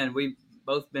us, again, we've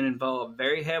both been involved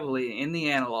very heavily in the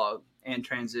analog and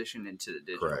transition into the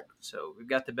digital. Correct. So we've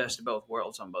got the best of both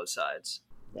worlds on both sides.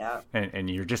 Yeah. And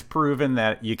you're just proving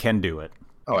that you can do it.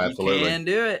 Oh, absolutely. You can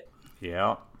do it.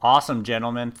 Yeah. Awesome,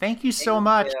 gentlemen. Thank you so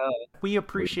much. We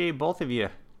appreciate both of you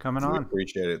coming on.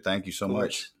 Appreciate it. Thank you so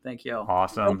much. Thank you all.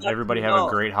 Awesome. Everybody have a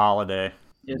great holiday.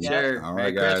 Yes, sir. All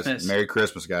right, Merry guys. Christmas. Merry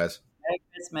Christmas, guys. Merry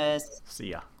Christmas.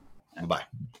 See ya. Bye.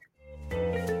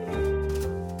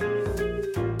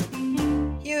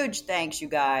 Huge thanks, you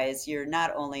guys. You're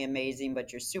not only amazing,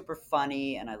 but you're super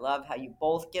funny, and I love how you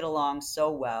both get along so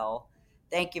well.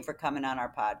 Thank you for coming on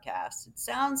our podcast. It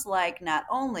sounds like not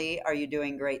only are you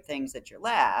doing great things at your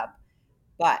lab,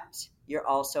 but you're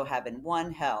also having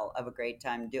one hell of a great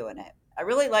time doing it. I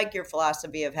really like your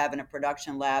philosophy of having a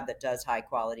production lab that does high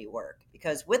quality work,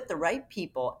 because with the right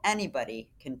people, anybody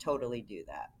can totally do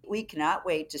that. We cannot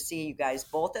wait to see you guys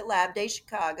both at Lab Day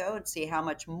Chicago and see how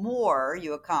much more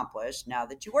you accomplish now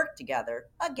that you work together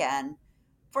again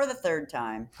for the third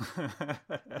time.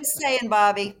 Just saying,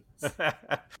 Bobby.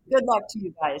 Good luck to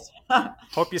you guys.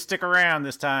 Hope you stick around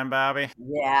this time, Bobby.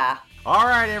 Yeah. All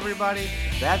right, everybody.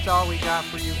 That's all we got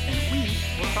for you, and we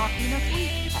will talk to you next week.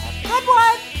 Have a good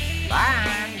one.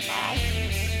 Bye. Bye.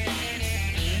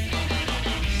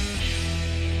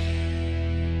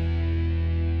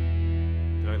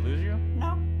 Did I lose you?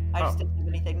 No, I just didn't have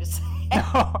anything to say.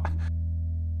 No.